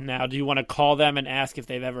 Ooh. Now, do you want to call them and ask if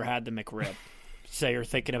they've ever had the McRib? Say you're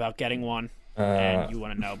thinking about getting one, and you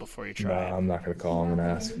want to know before you try it. I'm not going to call them and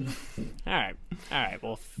ask. All right.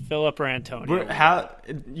 Well, Phillip or Antonio.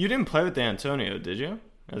 You didn't play with Antonio, did you?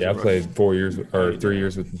 Yeah, I played 4 years or 3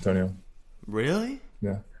 years with Antonio. Really?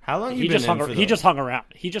 Yeah. How long He just hung around.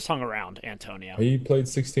 He just hung around, Antonio. He played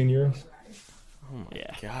 16 years. Oh my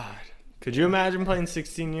God. Could you imagine playing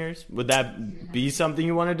 16 years? Would that be something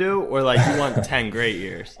you want to do, or like you want 10 great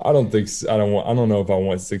years? I don't know if I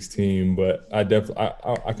want 16, but I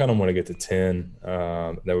kind of want to get to 10.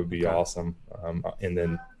 That would be awesome. And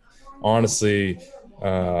then honestly,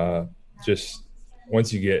 just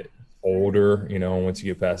once you get older, once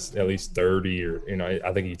you get past at least 30 or,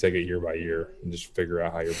 I think you take it year by year and just figure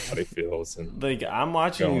out how your body feels. And Like, I'm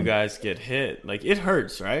watching you guys get hit. Like, it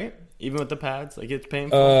hurts, right? Even with the pads, like, it's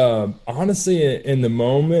painful. Honestly, in the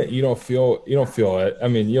moment, you don't feel it. I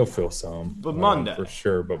mean, you'll feel some, But Monday. for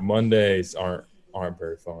sure. But Mondays aren't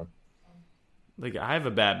very fun. Like, I have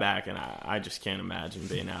a bad back, and I just can't imagine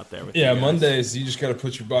being out there with you guys. Mondays, you just got to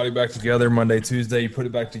put your body back together. Monday, Tuesday, you put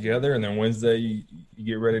it back together, and then Wednesday, you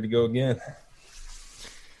get ready to go again.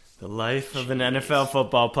 The life of an NFL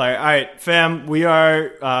football player. All right, fam, we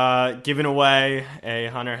are giving away a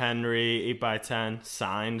Hunter Henry 8x10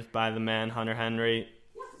 signed by the man, Hunter Henry.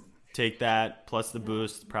 Take that, plus the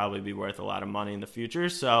boost, probably be worth a lot of money in the future.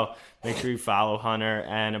 So make sure you follow Hunter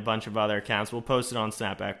and a bunch of other accounts. We'll post it on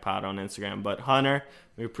Snapback Pod on Instagram. But Hunter,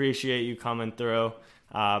 we appreciate you coming through.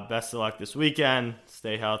 Best of luck this weekend.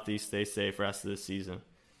 Stay healthy, stay safe rest of the season.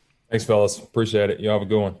 Thanks, fellas. Appreciate it. You have a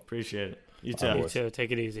good one. Appreciate it. You too. Bye, You boys. too.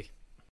 Take it easy.